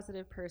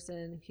 sex-positive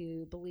person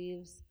who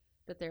believes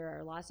that there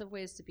are lots of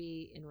ways to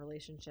be in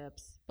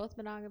relationships, both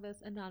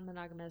monogamous and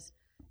non-monogamous,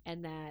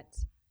 and that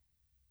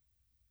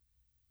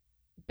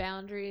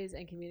boundaries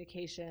and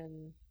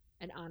communication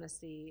and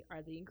honesty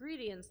are the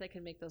ingredients that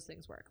can make those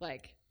things work.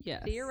 Like,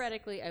 yes.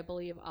 Theoretically, I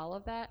believe all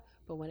of that,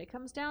 but when it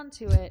comes down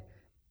to it,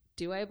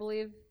 do I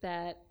believe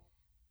that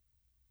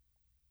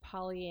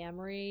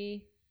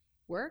polyamory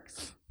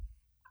works?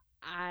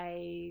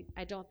 I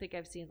don't think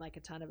I've seen like a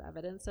ton of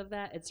evidence of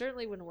that. It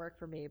certainly wouldn't work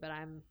for me, but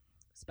I'm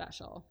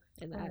special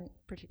in that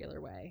particular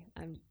way.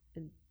 And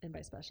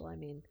by special, I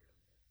mean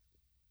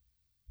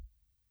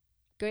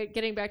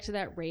getting back to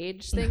that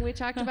rage thing we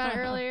talked about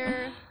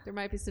earlier, there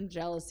might be some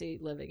jealousy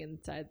living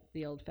inside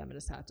the old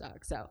feminist hot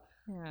dog. So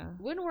Yeah.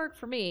 wouldn't work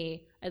for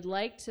me. I'd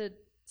like to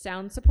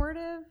sound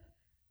supportive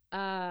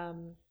of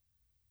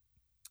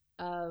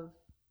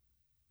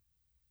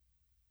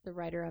the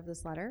writer of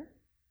this letter,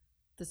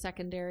 the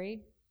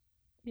secondary.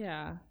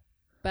 Yeah.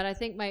 But I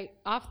think my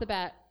off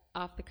the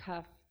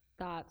cuff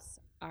thoughts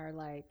are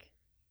like,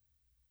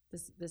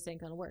 this ain't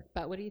gonna work.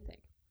 But what do you think?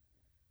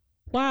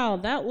 Wow,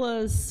 that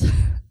was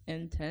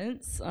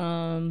intense.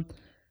 Well,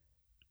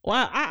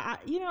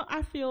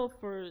 I feel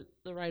for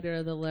the writer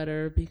of the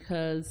letter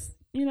because,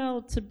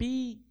 to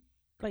be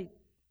like,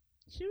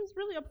 she was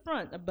really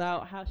upfront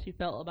about how she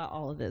felt about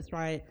all of this,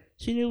 right?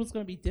 She knew it was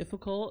going to be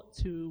difficult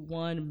to,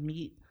 one,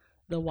 meet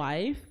the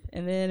wife.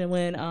 And then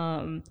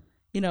when,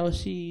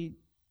 she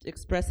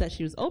expressed that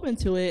she was open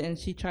to it and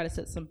she tried to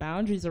set some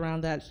boundaries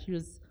around that, she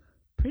was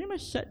pretty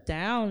much shut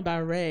down by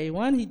Ray.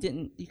 One,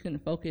 he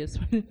couldn't focus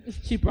when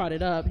she brought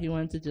it up. He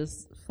wanted to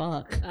just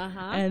fuck.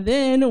 And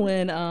then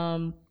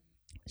when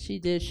she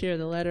did share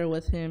the letter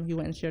with him, he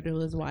went and shared it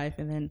with his wife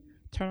and then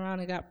turned around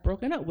and got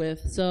broken up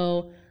with.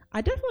 So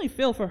I definitely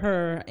feel for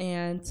her,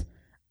 and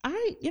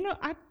I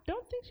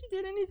don't think she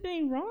did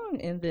anything wrong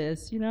in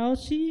this.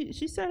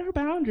 She set her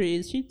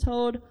boundaries. She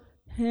told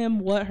him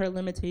what her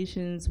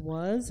limitations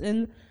was,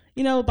 and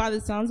by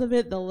the sounds of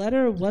it, the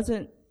letter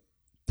wasn't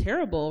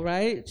terrible,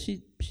 right?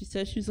 She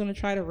said she was going to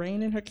try to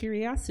rein in her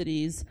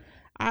curiosities.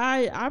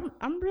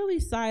 I'm really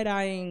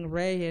side-eyeing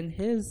Ray and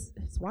his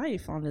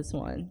wife on this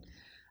one.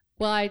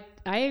 Well,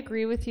 I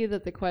agree with you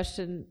that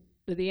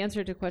the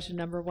answer to question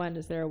number one,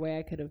 is there a way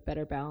I could have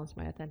better balanced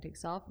my authentic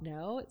self?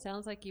 No, it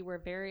sounds like you were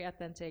very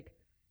authentic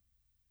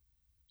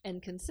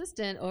and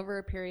consistent over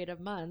a period of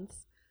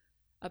months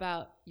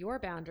about your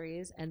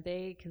boundaries, and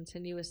they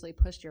continuously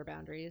pushed your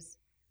boundaries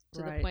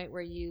to the point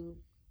where you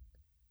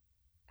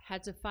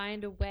had to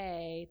find a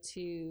way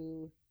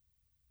to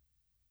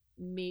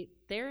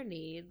meet their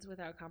needs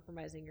without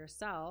compromising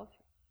yourself,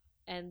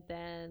 and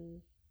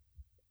then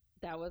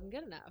that wasn't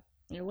good enough.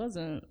 It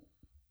wasn't.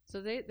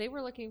 So they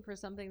were looking for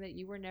something that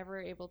you were never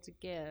able to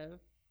give.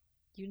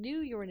 You knew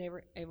you were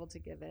never able to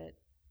give it,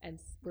 and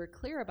were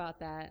clear about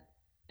that,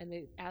 and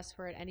they asked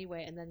for it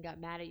anyway and then got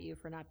mad at you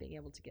for not being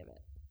able to give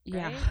it.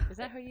 Right? Yeah. Is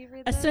that how you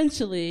read this?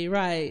 Essentially,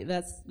 right.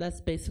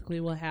 That's basically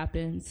what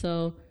happened.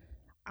 So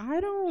I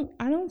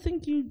don't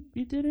think you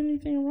did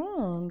anything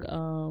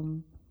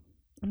wrong.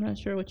 I'm not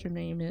sure what your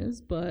name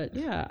is, but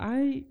yeah,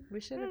 we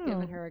should have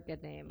given her a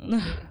good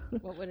name.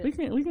 What would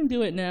it we can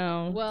do it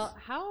now. Well,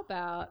 how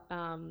about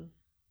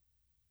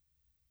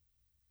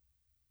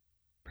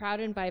proud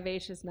and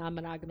vivacious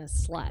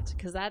non-monogamous slut?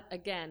 Because that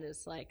again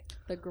is like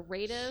the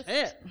greatest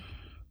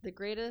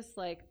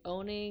like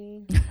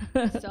owning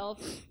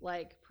self,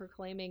 like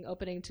proclaiming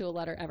opening to a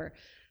letter ever.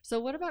 So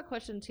what about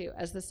question 2?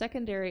 As the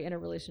secondary in a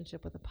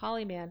relationship with a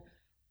poly man,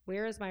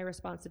 where is my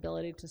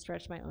responsibility to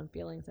stretch my own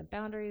feelings and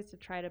boundaries to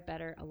try to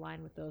better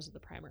align with those of the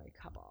primary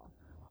couple?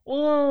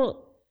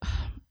 Well,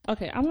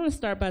 okay, I'm going to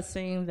start by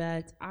saying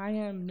that I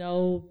am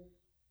no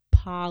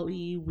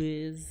poly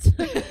whiz.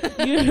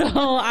 You're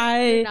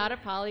not a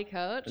poly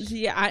coach?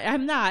 Yeah,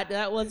 I'm not.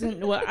 That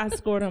wasn't what I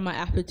scored on my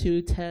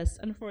aptitude test,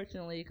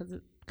 unfortunately, because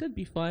it could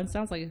be fun.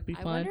 Sounds like it could be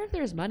fun. I wonder if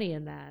there's money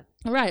in that.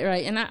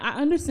 Right. And I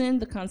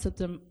understand the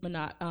concept of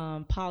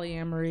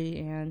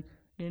polyamory and,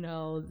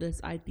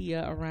 this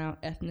idea around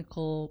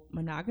ethnical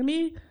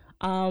monogamy.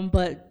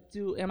 But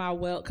am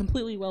I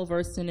completely well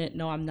versed in it?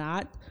 No, I'm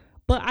not.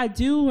 But I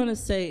do want to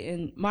say,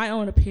 in my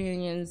own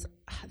opinions,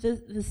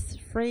 this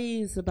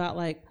phrase about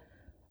like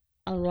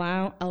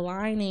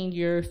aligning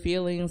your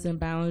feelings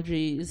and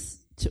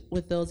boundaries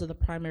with those of the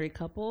primary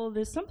couple,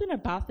 there's something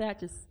about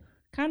that just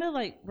kind of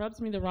like rubs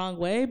me the wrong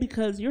way,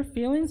 because your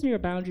feelings and your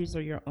boundaries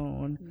are your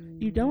own.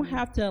 You don't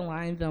have to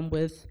align them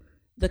with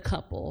the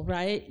couple,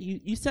 right?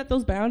 You set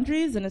those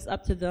boundaries, and it's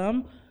up to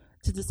them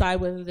to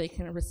decide whether they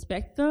can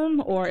respect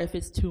them or if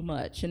it's too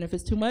much. And if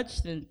it's too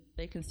much, then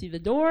they can see the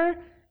door.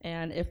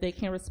 And if they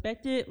can't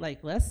respect it, like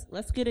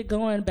let's get it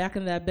going back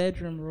in that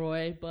bedroom,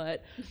 Roy.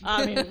 But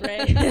I mean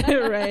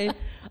Ray.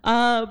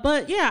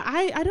 But yeah,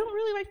 I don't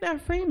really like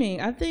that framing.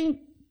 I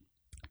think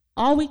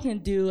all we can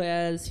do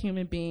as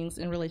human beings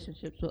in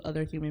relationships with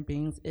other human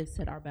beings is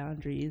set our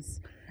boundaries,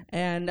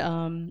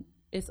 and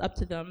it's up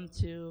to them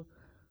to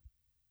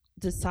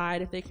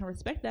decide if they can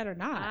respect that or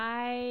not.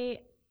 I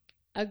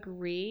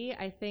agree.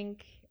 I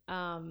think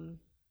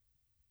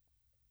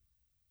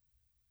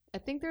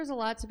there's a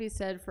lot to be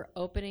said for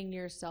opening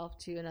yourself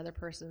to another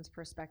person's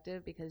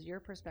perspective, because your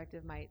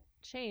perspective might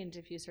change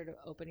if you sort of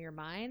open your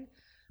mind.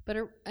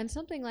 And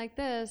something like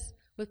this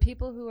with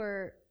people who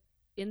are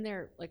in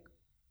their like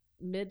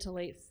mid to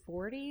late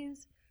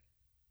 40s,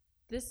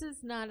 this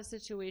is not a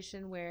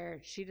situation where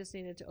she just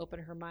needed to open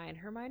her mind.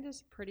 Her mind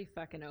is pretty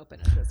fucking open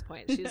at this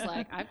point. She's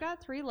like, I've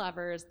got 3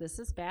 lovers. This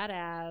is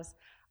badass.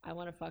 I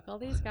want to fuck all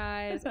these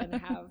guys and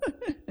have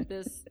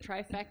this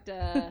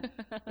trifecta,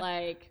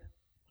 like,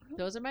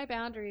 those are my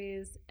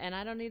boundaries, and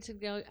I don't need to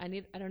know. I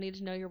don't need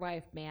to know your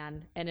wife,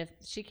 man. And if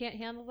she can't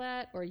handle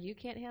that, or you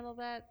can't handle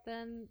that,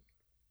 then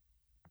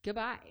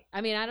goodbye.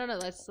 I mean, I don't know.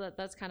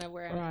 That's kind of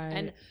where Right.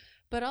 and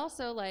but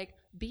also like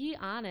be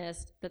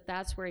honest that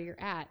that's where you're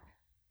at,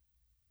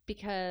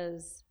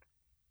 because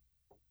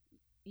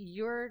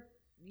you're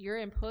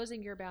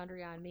imposing your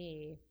boundary on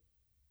me.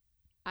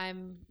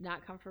 I'm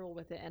not comfortable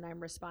with it, and I'm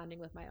responding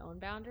with my own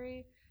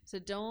boundary. So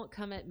don't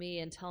come at me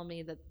and tell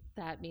me that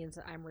that means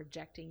that I'm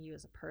rejecting you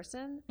as a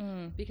person,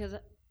 because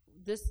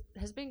this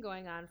has been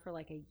going on for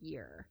like a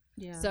year.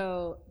 Yeah.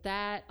 So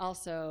that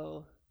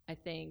also, I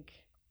think,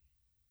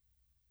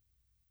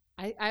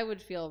 I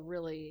would feel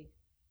really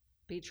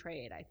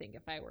betrayed, I think,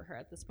 if I were her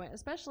at this point,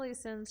 especially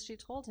since she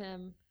told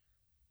him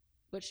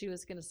what she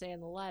was going to say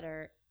in the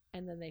letter,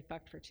 and then they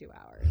fucked for 2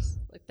 hours.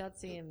 Like, that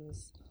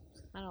seems,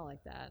 I don't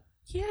like that.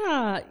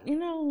 Yeah,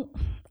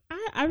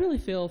 I really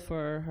feel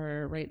for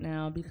her right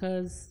now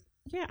because,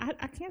 yeah,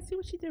 I can't see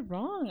what she did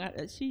wrong.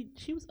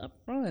 She was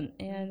upfront.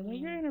 And when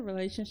you're in a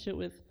relationship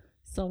with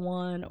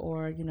someone,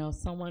 or,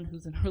 someone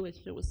who's in a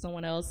relationship with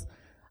someone else,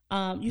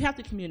 you have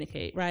to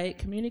communicate, right?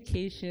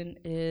 Communication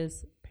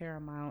is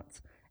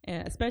paramount.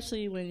 And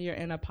especially when you're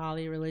in a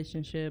poly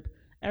relationship,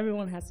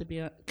 everyone has to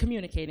be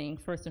communicating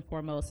first and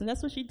foremost. And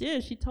that's what she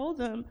did. She told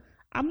them,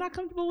 I'm not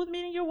comfortable with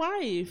meeting your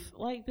wife.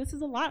 Like, this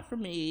is a lot for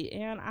me,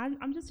 and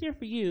I'm just here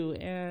for you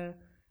and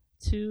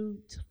to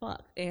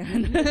fuck.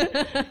 And,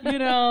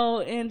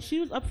 and she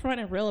was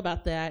upfront and real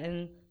about that.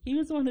 And he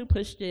was the one who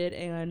pushed it.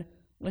 And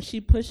when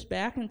she pushed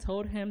back and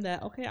told him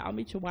that, okay, I'll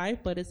meet your wife,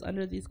 but it's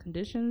under these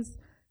conditions,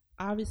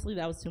 obviously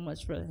that was too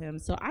much for him.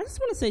 So I just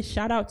want to say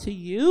shout out to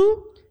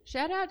you.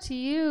 Shout out to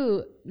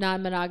you,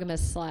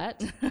 non-monogamous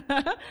slut.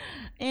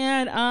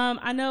 And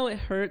I know it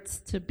hurts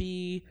to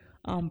be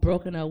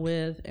broken up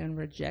with and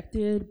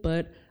rejected,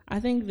 but I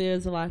think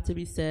there's a lot to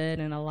be said,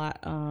 and a lot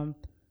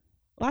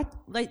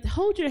like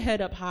hold your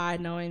head up high,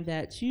 knowing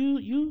that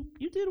you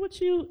did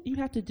what you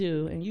have to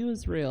do, and you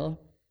was real.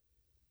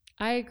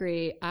 I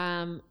agree.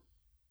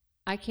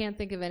 I can't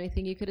think of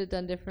anything you could have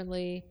done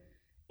differently,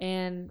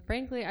 and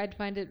frankly, I'd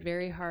find it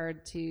very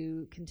hard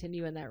to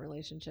continue in that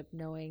relationship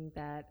knowing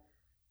that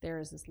there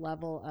is this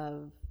level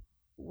of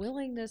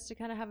willingness to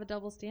kind of have a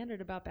double standard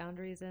about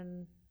boundaries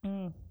and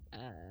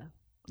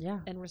yeah,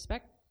 and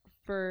respect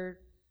for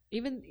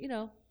even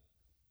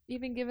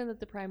given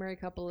that the primary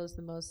couple has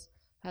the most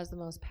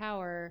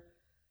power.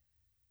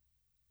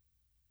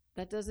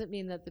 That doesn't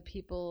mean that the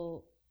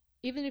people,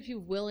 even if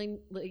you've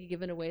willingly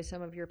given away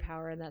some of your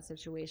power in that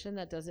situation,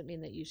 that doesn't mean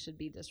that you should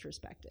be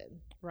disrespected.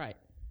 Right.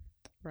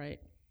 I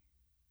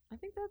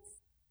think that's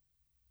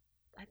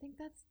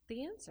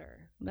the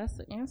answer. That's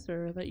the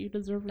answer, that you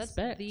deserve respect.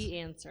 That's the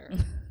answer.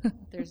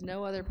 There's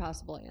no other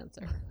possible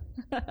answer.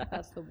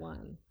 That's the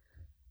one.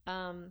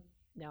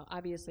 No,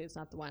 obviously it's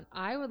not the one.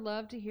 I would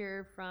love to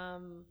hear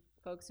from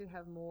folks who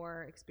have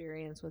more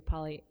experience with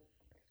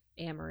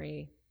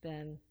polyamory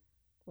than,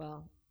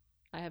 well,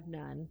 I have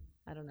none.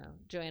 I don't know.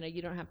 Joanna,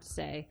 you don't have to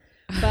say.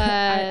 But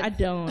I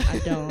don't.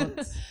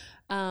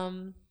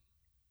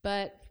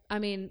 But I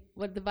mean,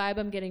 what the vibe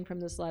I'm getting from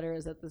this letter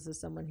is that this is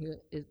someone who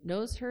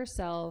knows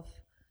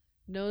herself,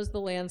 knows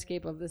the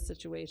landscape of this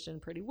situation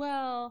pretty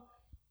well,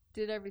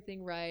 did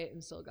everything right,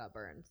 and still got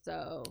burned.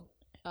 So,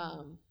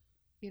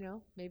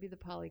 maybe the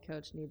poly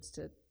coach needs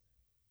to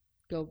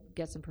go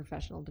get some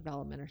professional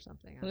development or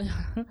something.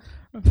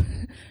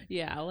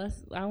 Yeah, I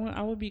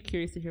would be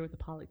curious to hear what the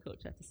poly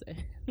coach had to say.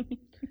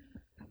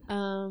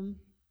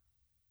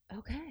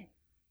 Okay.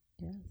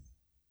 Yes.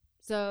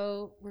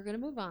 So we're gonna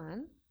move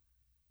on.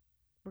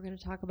 We're gonna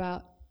talk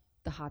about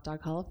the Hot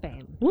Dog Hall of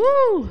Fame.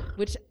 Woo!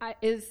 Which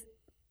is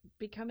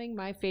becoming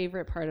my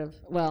favorite part of,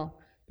 well,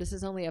 this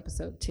is only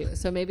episode 2,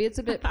 so maybe it's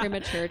a bit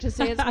premature to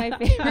say it's my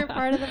favorite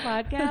part of the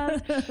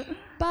podcast,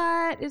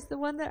 but it's the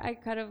one that I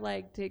kind of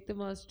like take the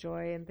most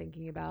joy in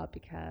thinking about,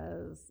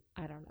 because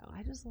I don't know,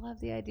 I just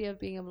love the idea of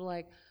being able to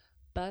like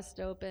bust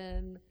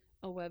open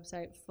a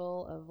website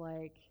full of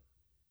like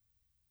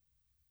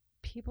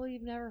people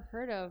you've never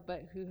heard of,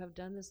 but who have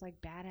done this like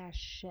badass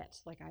shit.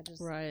 Like I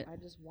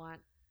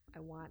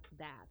want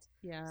that.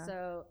 Yeah.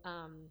 So,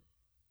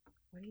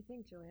 what do you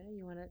think, Joanna?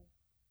 You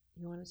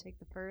want to take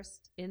the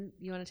first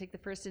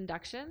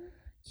induction?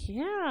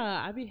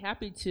 Yeah, I'd be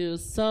happy to.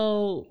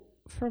 So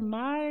for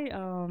my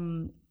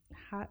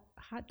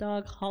hot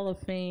dog Hall of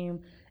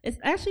Fame, it's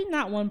actually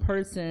not one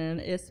person.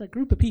 It's a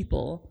group of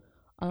people.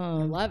 I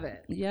love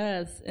it.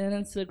 Yes, and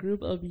it's a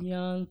group of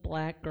young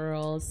Black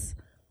girls.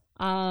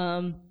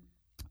 And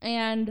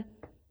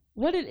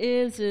what it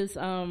is, there's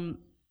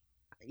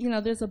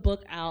a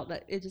book out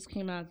that it just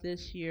came out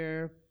this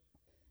year.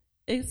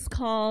 It's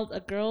called A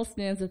Girl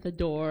Stands at the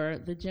Door,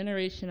 The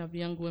Generation of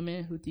Young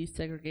Women Who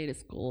Desegregated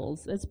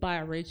Schools. It's by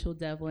Rachel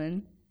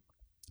Devlin.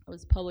 It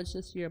was published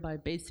this year by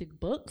Basic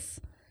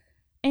Books.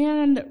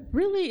 And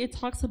really it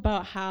talks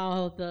about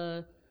how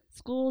the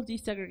school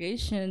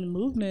desegregation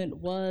movement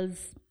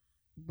was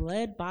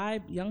led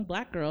by young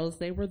Black girls.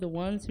 They were the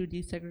ones who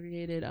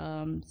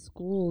desegregated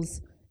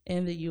schools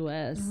in the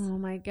U.S. Oh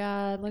my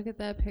God! Look at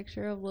that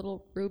picture of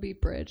little Ruby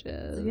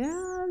Bridges.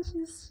 Yeah,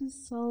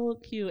 she's so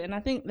cute, and I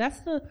think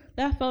that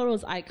photo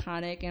is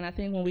iconic. And I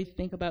think when we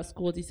think about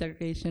school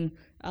desegregation,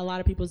 a lot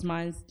of people's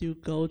minds do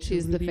go to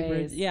She's Ruby the face.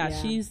 Bridges.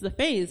 Yeah, she's the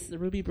face.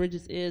 Ruby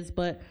Bridges is,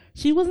 but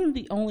she wasn't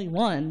the only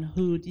one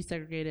who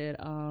desegregated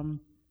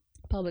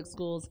public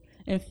schools.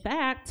 In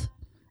fact,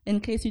 in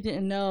case you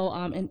didn't know,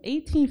 in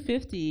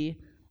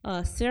 1850.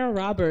 Sarah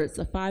Roberts,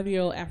 a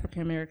 5-year-old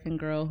African-American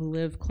girl who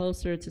lived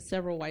closer to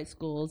several white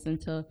schools than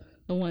to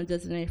the one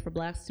designated for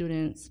black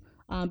students,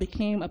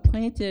 became a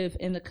plaintiff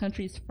in the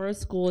country's first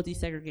school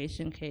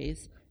desegregation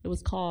case. It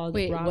was called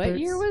Roberts. What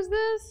year was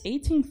this?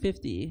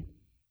 1850.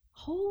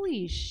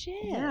 Holy shit.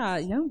 Yeah,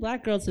 young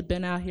black girls have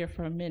been out here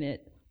for a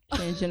minute.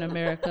 Changing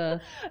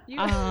America.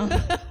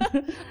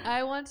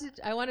 I want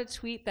to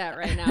tweet that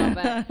right now,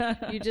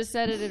 but you just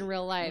said it in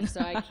real life,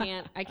 so I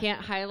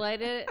can't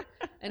highlight it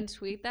and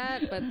tweet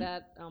that. But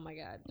oh my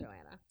God,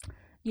 Joanna.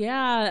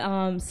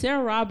 Yeah,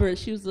 Sarah Roberts,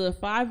 she was a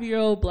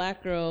 5-year-old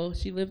black girl.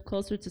 She lived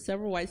closer to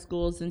several white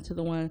schools than to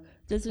the one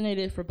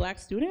designated for black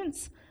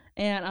students.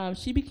 And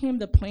she became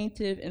the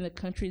plaintiff in the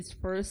country's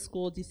first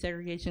school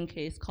desegregation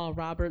case called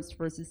Roberts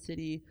v.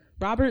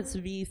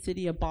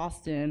 City of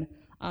Boston.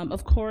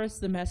 Of course,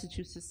 the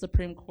Massachusetts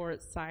Supreme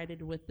Court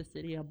sided with the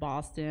city of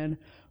Boston,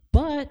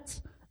 but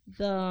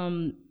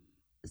the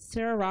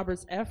Sarah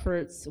Roberts'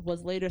 efforts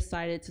was later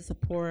cited to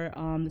support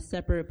the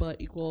separate but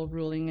equal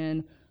ruling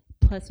in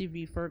Plessy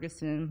v.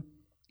 Ferguson,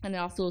 and it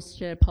also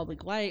shed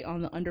public light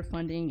on the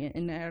underfunding and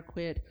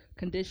inadequate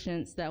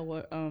conditions that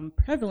were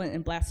prevalent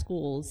in black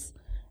schools.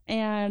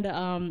 And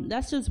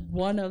that's just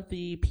one of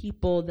the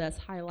people that's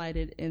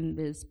highlighted in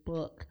this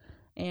book.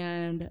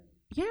 And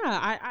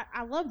yeah,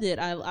 I loved it.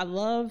 I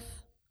love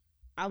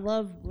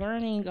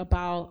learning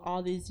about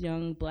all these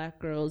young black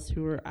girls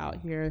who are out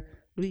here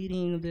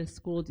leading this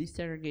school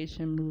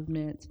desegregation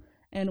movement.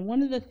 And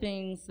one of the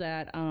things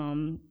that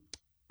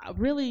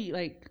really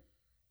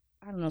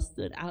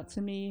stood out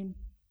to me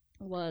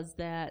was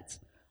that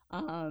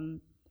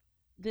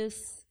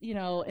this,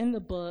 in the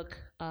book,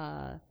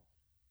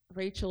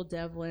 Rachel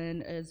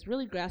Devlin is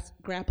really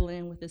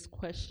grappling with this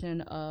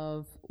question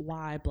of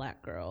why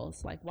black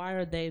girls, like why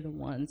are they the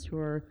ones who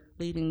are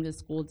leading the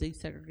school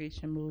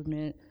desegregation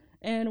movement?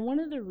 And one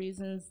of the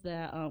reasons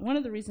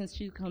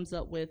she comes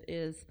up with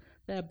is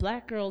that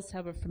black girls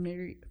have a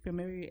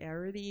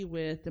familiarity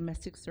with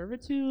domestic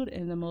servitude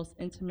and the most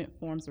intimate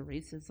forms of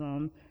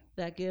racism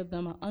that give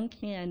them an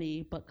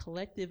uncanny but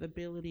collective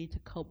ability to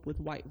cope with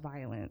white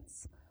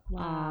violence.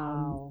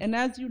 Wow. And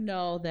as you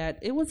know, that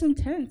it was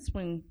intense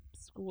when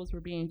schools were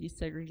being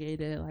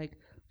desegregated. Like,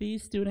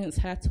 these students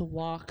had to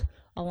walk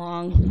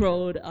along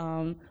road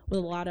with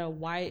a lot of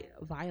white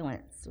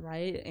violence,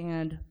 right?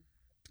 And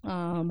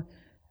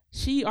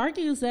she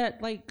argues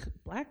that, like,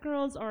 black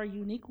girls are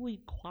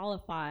uniquely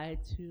qualified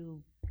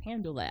to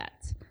handle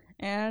that.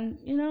 And,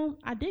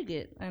 I dig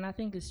it, and I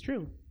think it's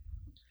true.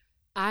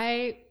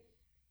 I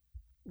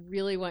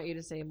really want you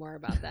to say more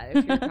about that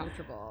if you're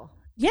comfortable.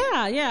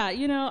 Yeah.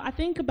 I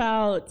think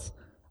about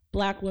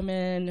black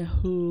and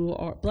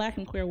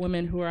queer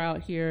women who are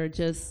out here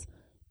just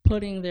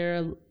putting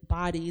their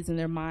bodies and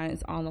their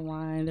minds on the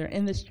line. They're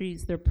in the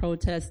streets, they're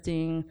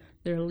protesting,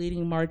 they're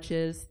leading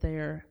marches,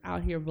 they're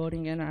out here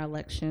voting in our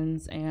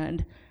elections.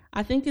 And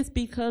I think it's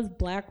because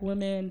black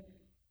women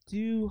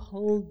do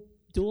hold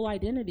dual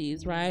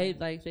identities, right?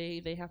 Like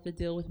they have to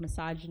deal with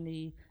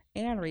misogyny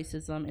and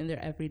racism in their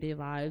everyday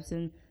lives.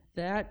 And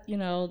that,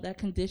 that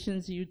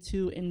conditions you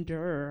to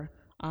endure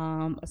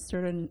a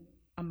certain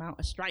amount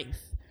of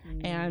strife.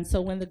 Mm-hmm. And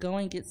so when the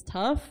going gets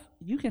tough,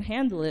 you can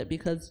handle it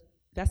because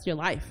that's your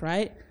life,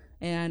 right?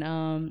 And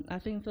I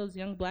think those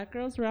young black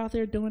girls were out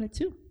there doing it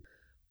too.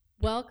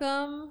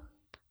 Welcome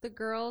the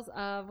girls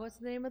of, what's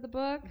the name of the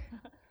book?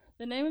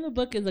 The name of the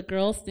book is A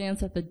Girl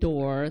Stands at the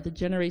Door, The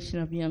Generation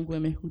of Young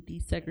Women Who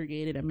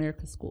Desegregated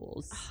America's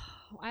Schools.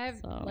 Oh, I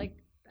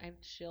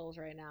have chills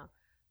right now.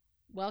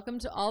 Welcome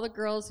to all the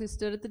girls who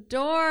stood at the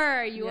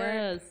door. You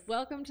are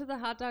welcome to the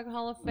Hot Dog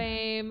Hall of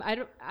Fame.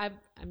 I'm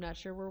not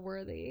sure we're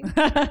worthy.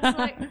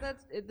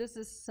 This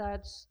is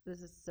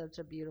such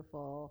a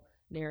beautiful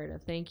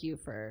narrative. Thank you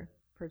for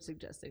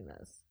suggesting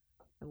this.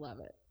 I love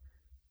it.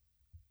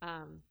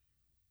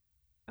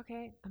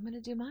 Okay, I'm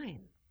gonna do mine.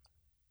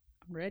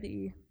 I'm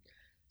ready.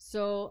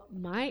 So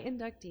my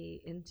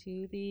inductee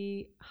into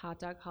the Hot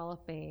Dog Hall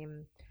of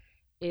Fame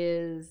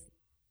is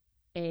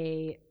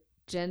a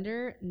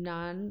gender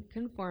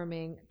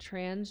non-conforming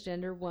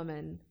transgender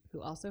woman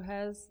who also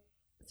has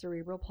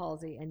cerebral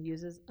palsy and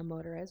uses a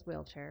motorized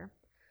wheelchair.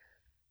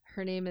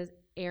 Her name is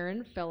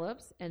Erin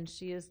Phillips, and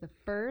she is the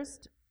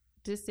first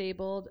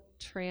disabled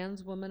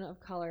trans woman of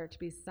color to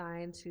be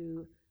signed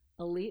to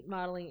Elite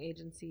Modeling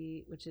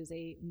Agency, which is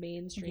a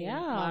mainstream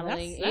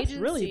modeling agency. That's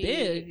really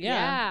big.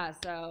 Yeah.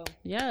 So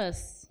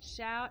yes,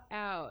 shout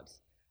out.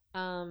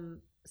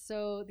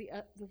 So the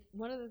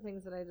one of the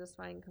things that I just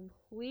find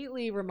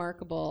completely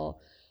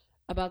remarkable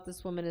about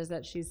this woman is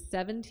that she's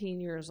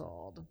 17 years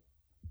old,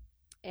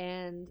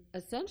 and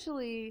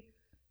essentially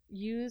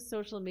used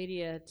social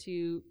media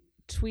to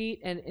tweet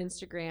and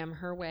Instagram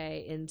her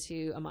way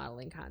into a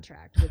modeling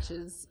contract, which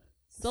is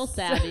So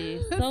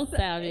savvy. So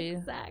savvy.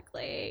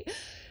 Exactly.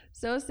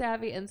 So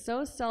savvy and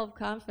so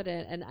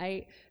self-confident. And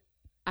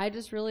I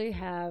just really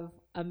have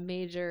a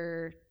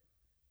major,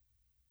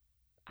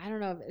 I don't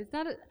know, it's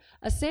not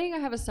a saying I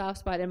have a soft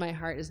spot in my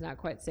heart is not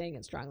quite saying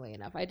it strongly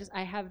enough.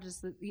 I have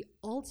just the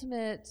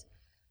ultimate,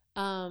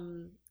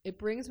 it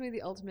brings me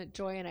the ultimate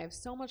joy, and I have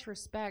so much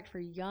respect for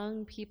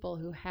young people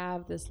who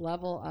have this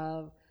level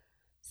of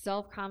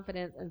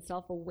self-confidence and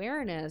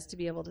self-awareness to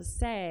be able to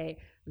say,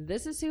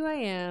 this is who I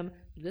am,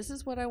 this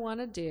is what I want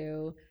to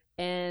do,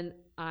 and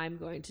I'm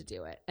going to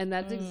do it. And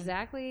that's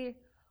exactly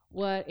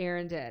what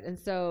Erin did. And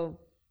so,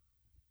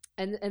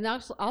 and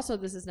also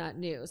this is not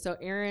new. So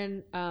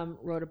Erin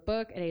wrote a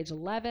book at age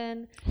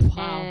 11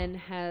 and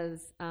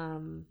has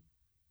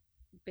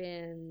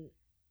been,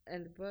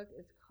 and the book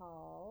is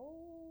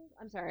called,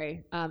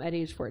 at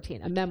age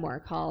 14, a memoir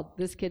called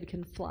This Kid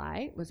Can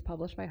Fly, was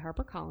published by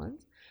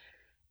HarperCollins.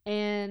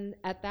 And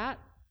at that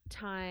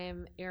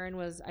time, Erin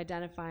was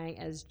identifying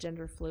as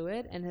gender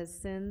fluid and has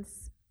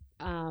since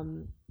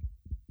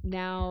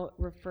now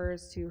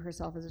refers to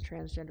herself as a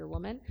transgender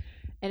woman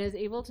and is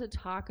able to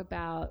talk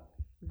about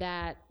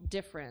that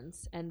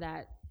difference and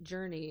that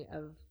journey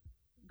of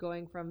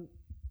going from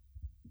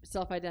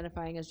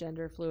self-identifying as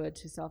gender fluid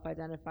to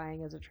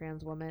self-identifying as a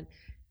trans woman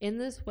in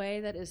this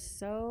way that is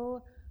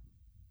so,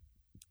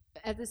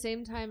 at the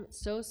same time,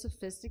 so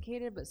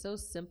sophisticated but so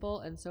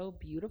simple and so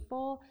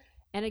beautiful.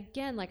 And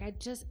again, like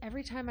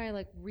every time I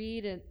like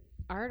read an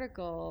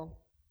article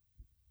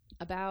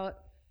about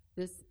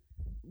this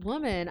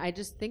woman, I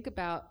just think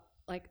about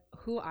like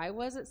who I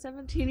was at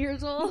 17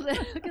 years old,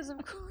 because of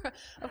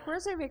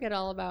course I make it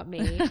all about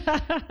me.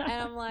 And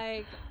I'm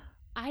like,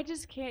 I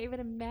just can't even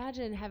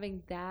imagine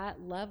having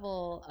that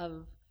level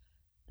of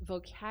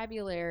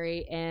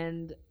vocabulary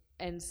and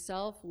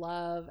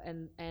self-love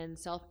and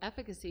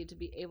self-efficacy to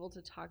be able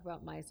to talk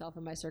about myself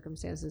and my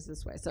circumstances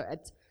this way. So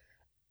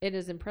it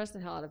has impressed the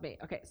hell out of me.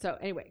 Okay, so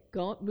anyway,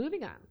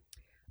 moving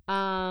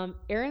on.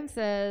 Erin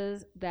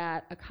says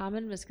that a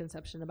common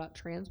misconception about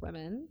trans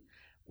women,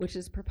 which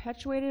is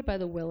perpetuated by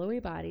the willowy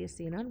bodies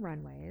seen on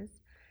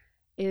runways,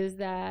 is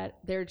that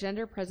their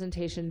gender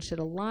presentation should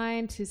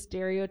align to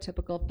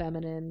stereotypical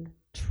feminine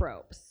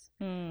tropes.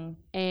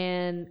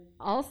 And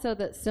also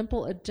that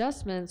simple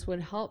adjustments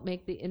would help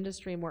make the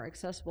industry more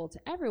accessible to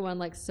everyone,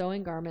 like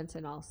sewing garments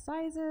in all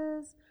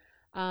sizes.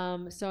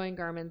 Sewing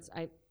garments,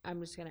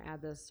 I'm just going to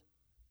add this.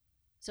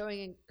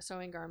 Sewing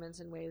garments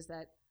in ways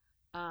that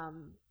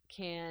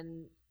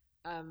can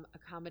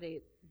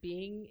accommodate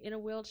being in a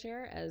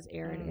wheelchair, as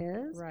Erin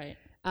is. Right.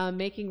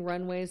 Making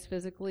runways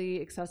physically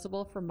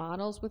accessible for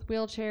models with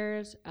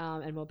wheelchairs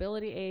and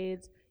mobility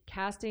aids.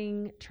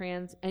 Casting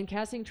trans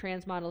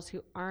models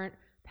who aren't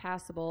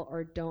passable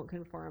or don't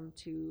conform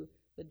to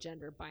the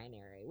gender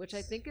binary, which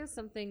I think is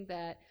something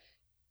that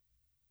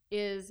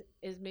is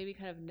maybe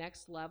kind of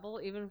next level,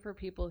 even for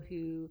people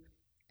who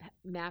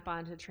map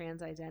onto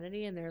trans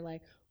identity and they're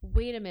like,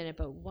 wait a minute,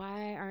 but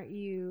why aren't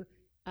you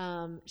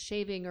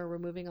shaving or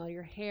removing all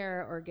your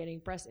hair or getting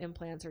breast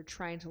implants or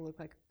trying to look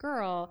like a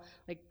girl?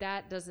 Like,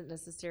 that doesn't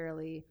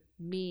necessarily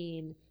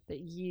mean that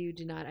you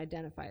do not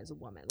identify as a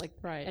woman. Like,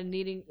 right. And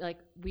needing, like,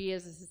 we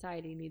as a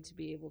society need to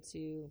be able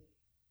to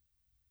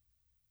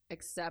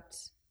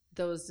accept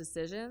those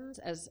decisions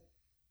as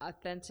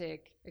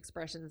authentic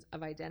expressions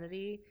of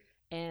identity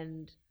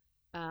and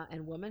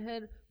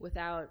womanhood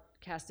without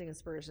casting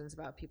aspersions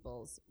about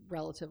people's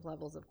relative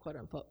levels of quote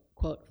unquote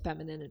quote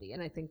femininity.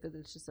 And I think that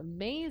it's just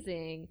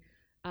amazing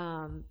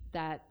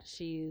that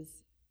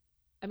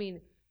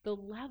the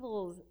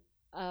levels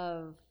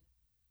of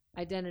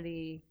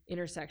identity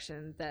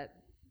intersection that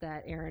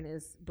Erin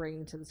is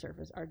bringing to the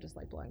surface are just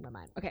like blowing my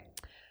mind. Okay,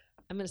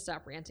 I'm gonna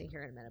stop ranting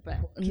here in a minute, but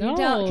can you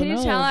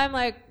tell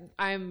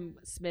I'm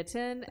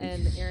smitten,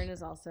 and Erin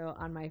is also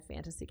on my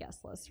fantasy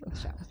guest list for the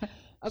show.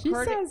 She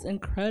sounds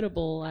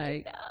incredible.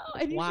 Like, I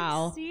know. And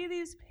wow. You should see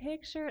these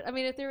pictures. I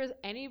mean, if there was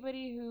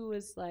anybody who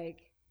was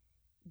like,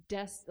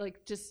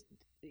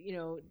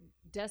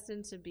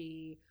 destined to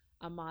be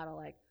a model,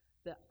 like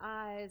the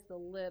eyes, the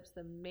lips,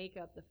 the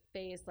makeup, the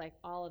face, like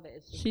all of it.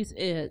 It's just, she's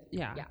it.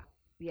 Yeah. Yeah.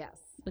 Yes.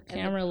 The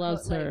camera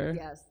loves her.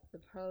 Yes. The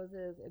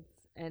poses.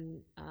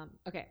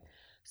 Okay.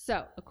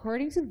 So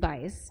according to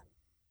Vice,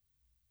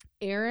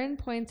 Erin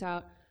points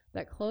out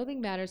that clothing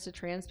matters to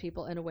trans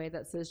people in a way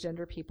that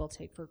cisgender people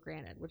take for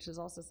granted, which is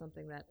also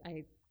something that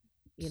I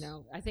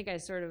think I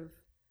sort of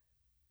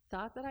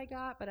thought that I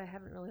got, but I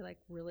haven't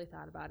really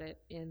thought about it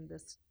in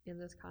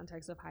this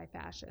context of high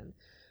fashion.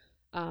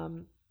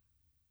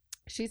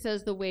 She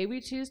says the way we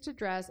choose to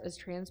dress as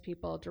trans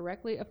people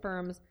directly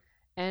affirms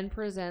and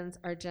presents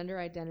our gender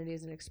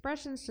identities and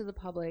expressions to the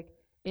public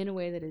in a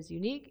way that is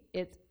unique.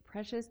 It's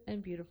precious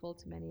and beautiful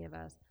to many of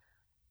us.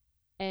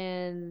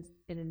 And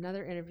in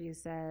another interview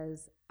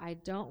says, I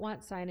don't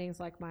want signings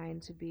like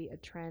mine to be a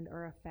trend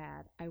or a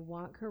fad. I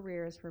want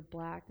careers for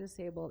Black,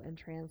 disabled, and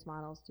trans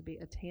models to be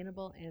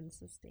attainable and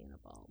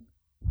sustainable.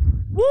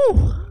 Woo!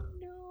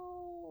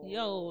 No.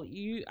 Yo,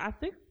 I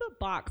think the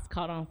box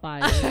caught on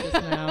fire just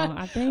now.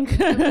 I think.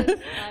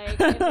 If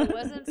it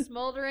wasn't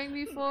smoldering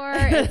before,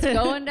 it's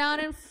going down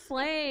in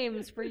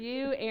flames for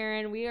you,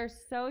 Aaron. We are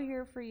so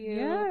here for you.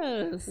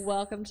 Yes.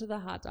 Welcome to the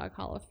Hot Dog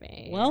Hall of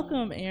Fame.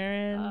 Welcome,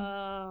 Aaron.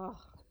 All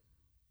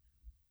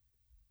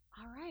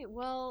right.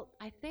 Well,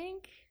 I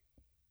think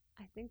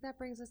that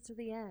brings us to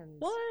the end.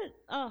 What?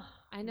 Oh,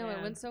 I know, man.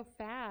 it went so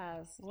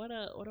fast. What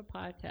a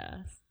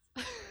podcast.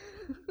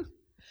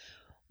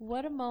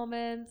 What a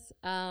moment.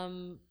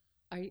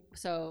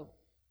 So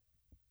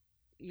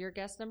you're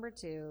guest number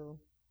 2.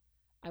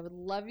 I would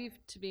love you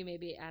to be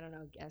maybe, I don't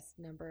know, guest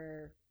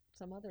number,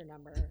 some other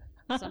number,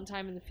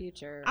 sometime in the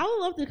future. I would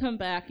love to come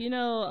back.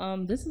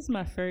 This is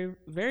my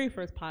very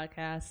first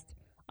podcast.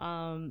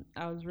 I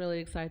was really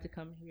excited to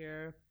come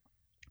here.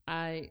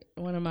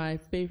 One of my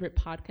favorite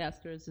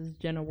podcasters is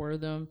Jenna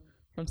Wortham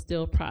from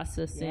Still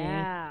Processing.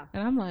 Yeah.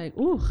 And I'm like,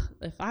 ooh,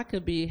 if I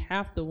could be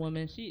half the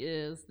woman she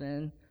is,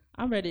 then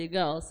I'm ready to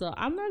go. So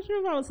I'm not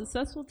sure if I was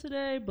successful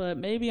today, but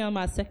maybe on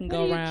my second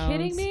go round. Are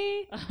you kidding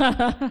me?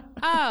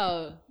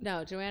 Oh,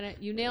 no, Joanna,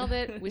 you nailed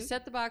it. We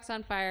set the box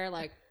on fire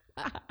like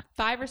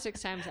 5 or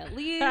 6 times at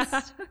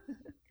least.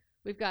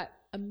 We've got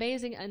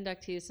amazing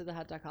inductees to the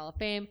Hot Dog Hall of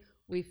Fame.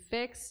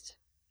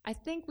 I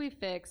think we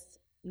fixed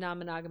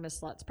non-monogamous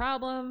sluts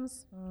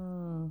problems.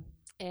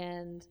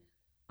 And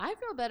I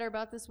feel better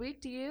about this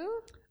week. Do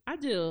you? I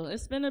do.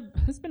 It's been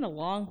a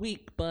long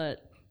week,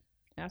 but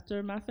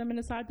after my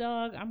feminist hot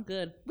dog, I'm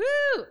good.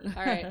 Woo!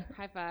 All right,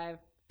 high five.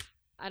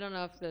 I don't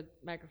know if the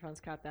microphones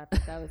caught that,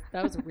 but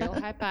that was a real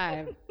high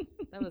five.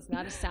 That was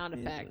not a sound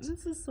effect.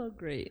 This is so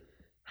great.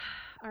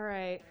 All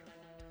right.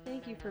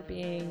 Thank you for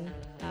being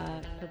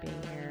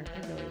here.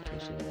 I really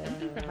appreciate it.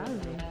 Thank you for having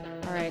me.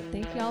 All right.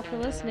 Thank you all for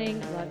listening.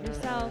 Love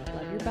yourself.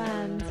 Love your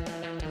buns.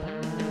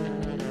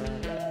 Bye.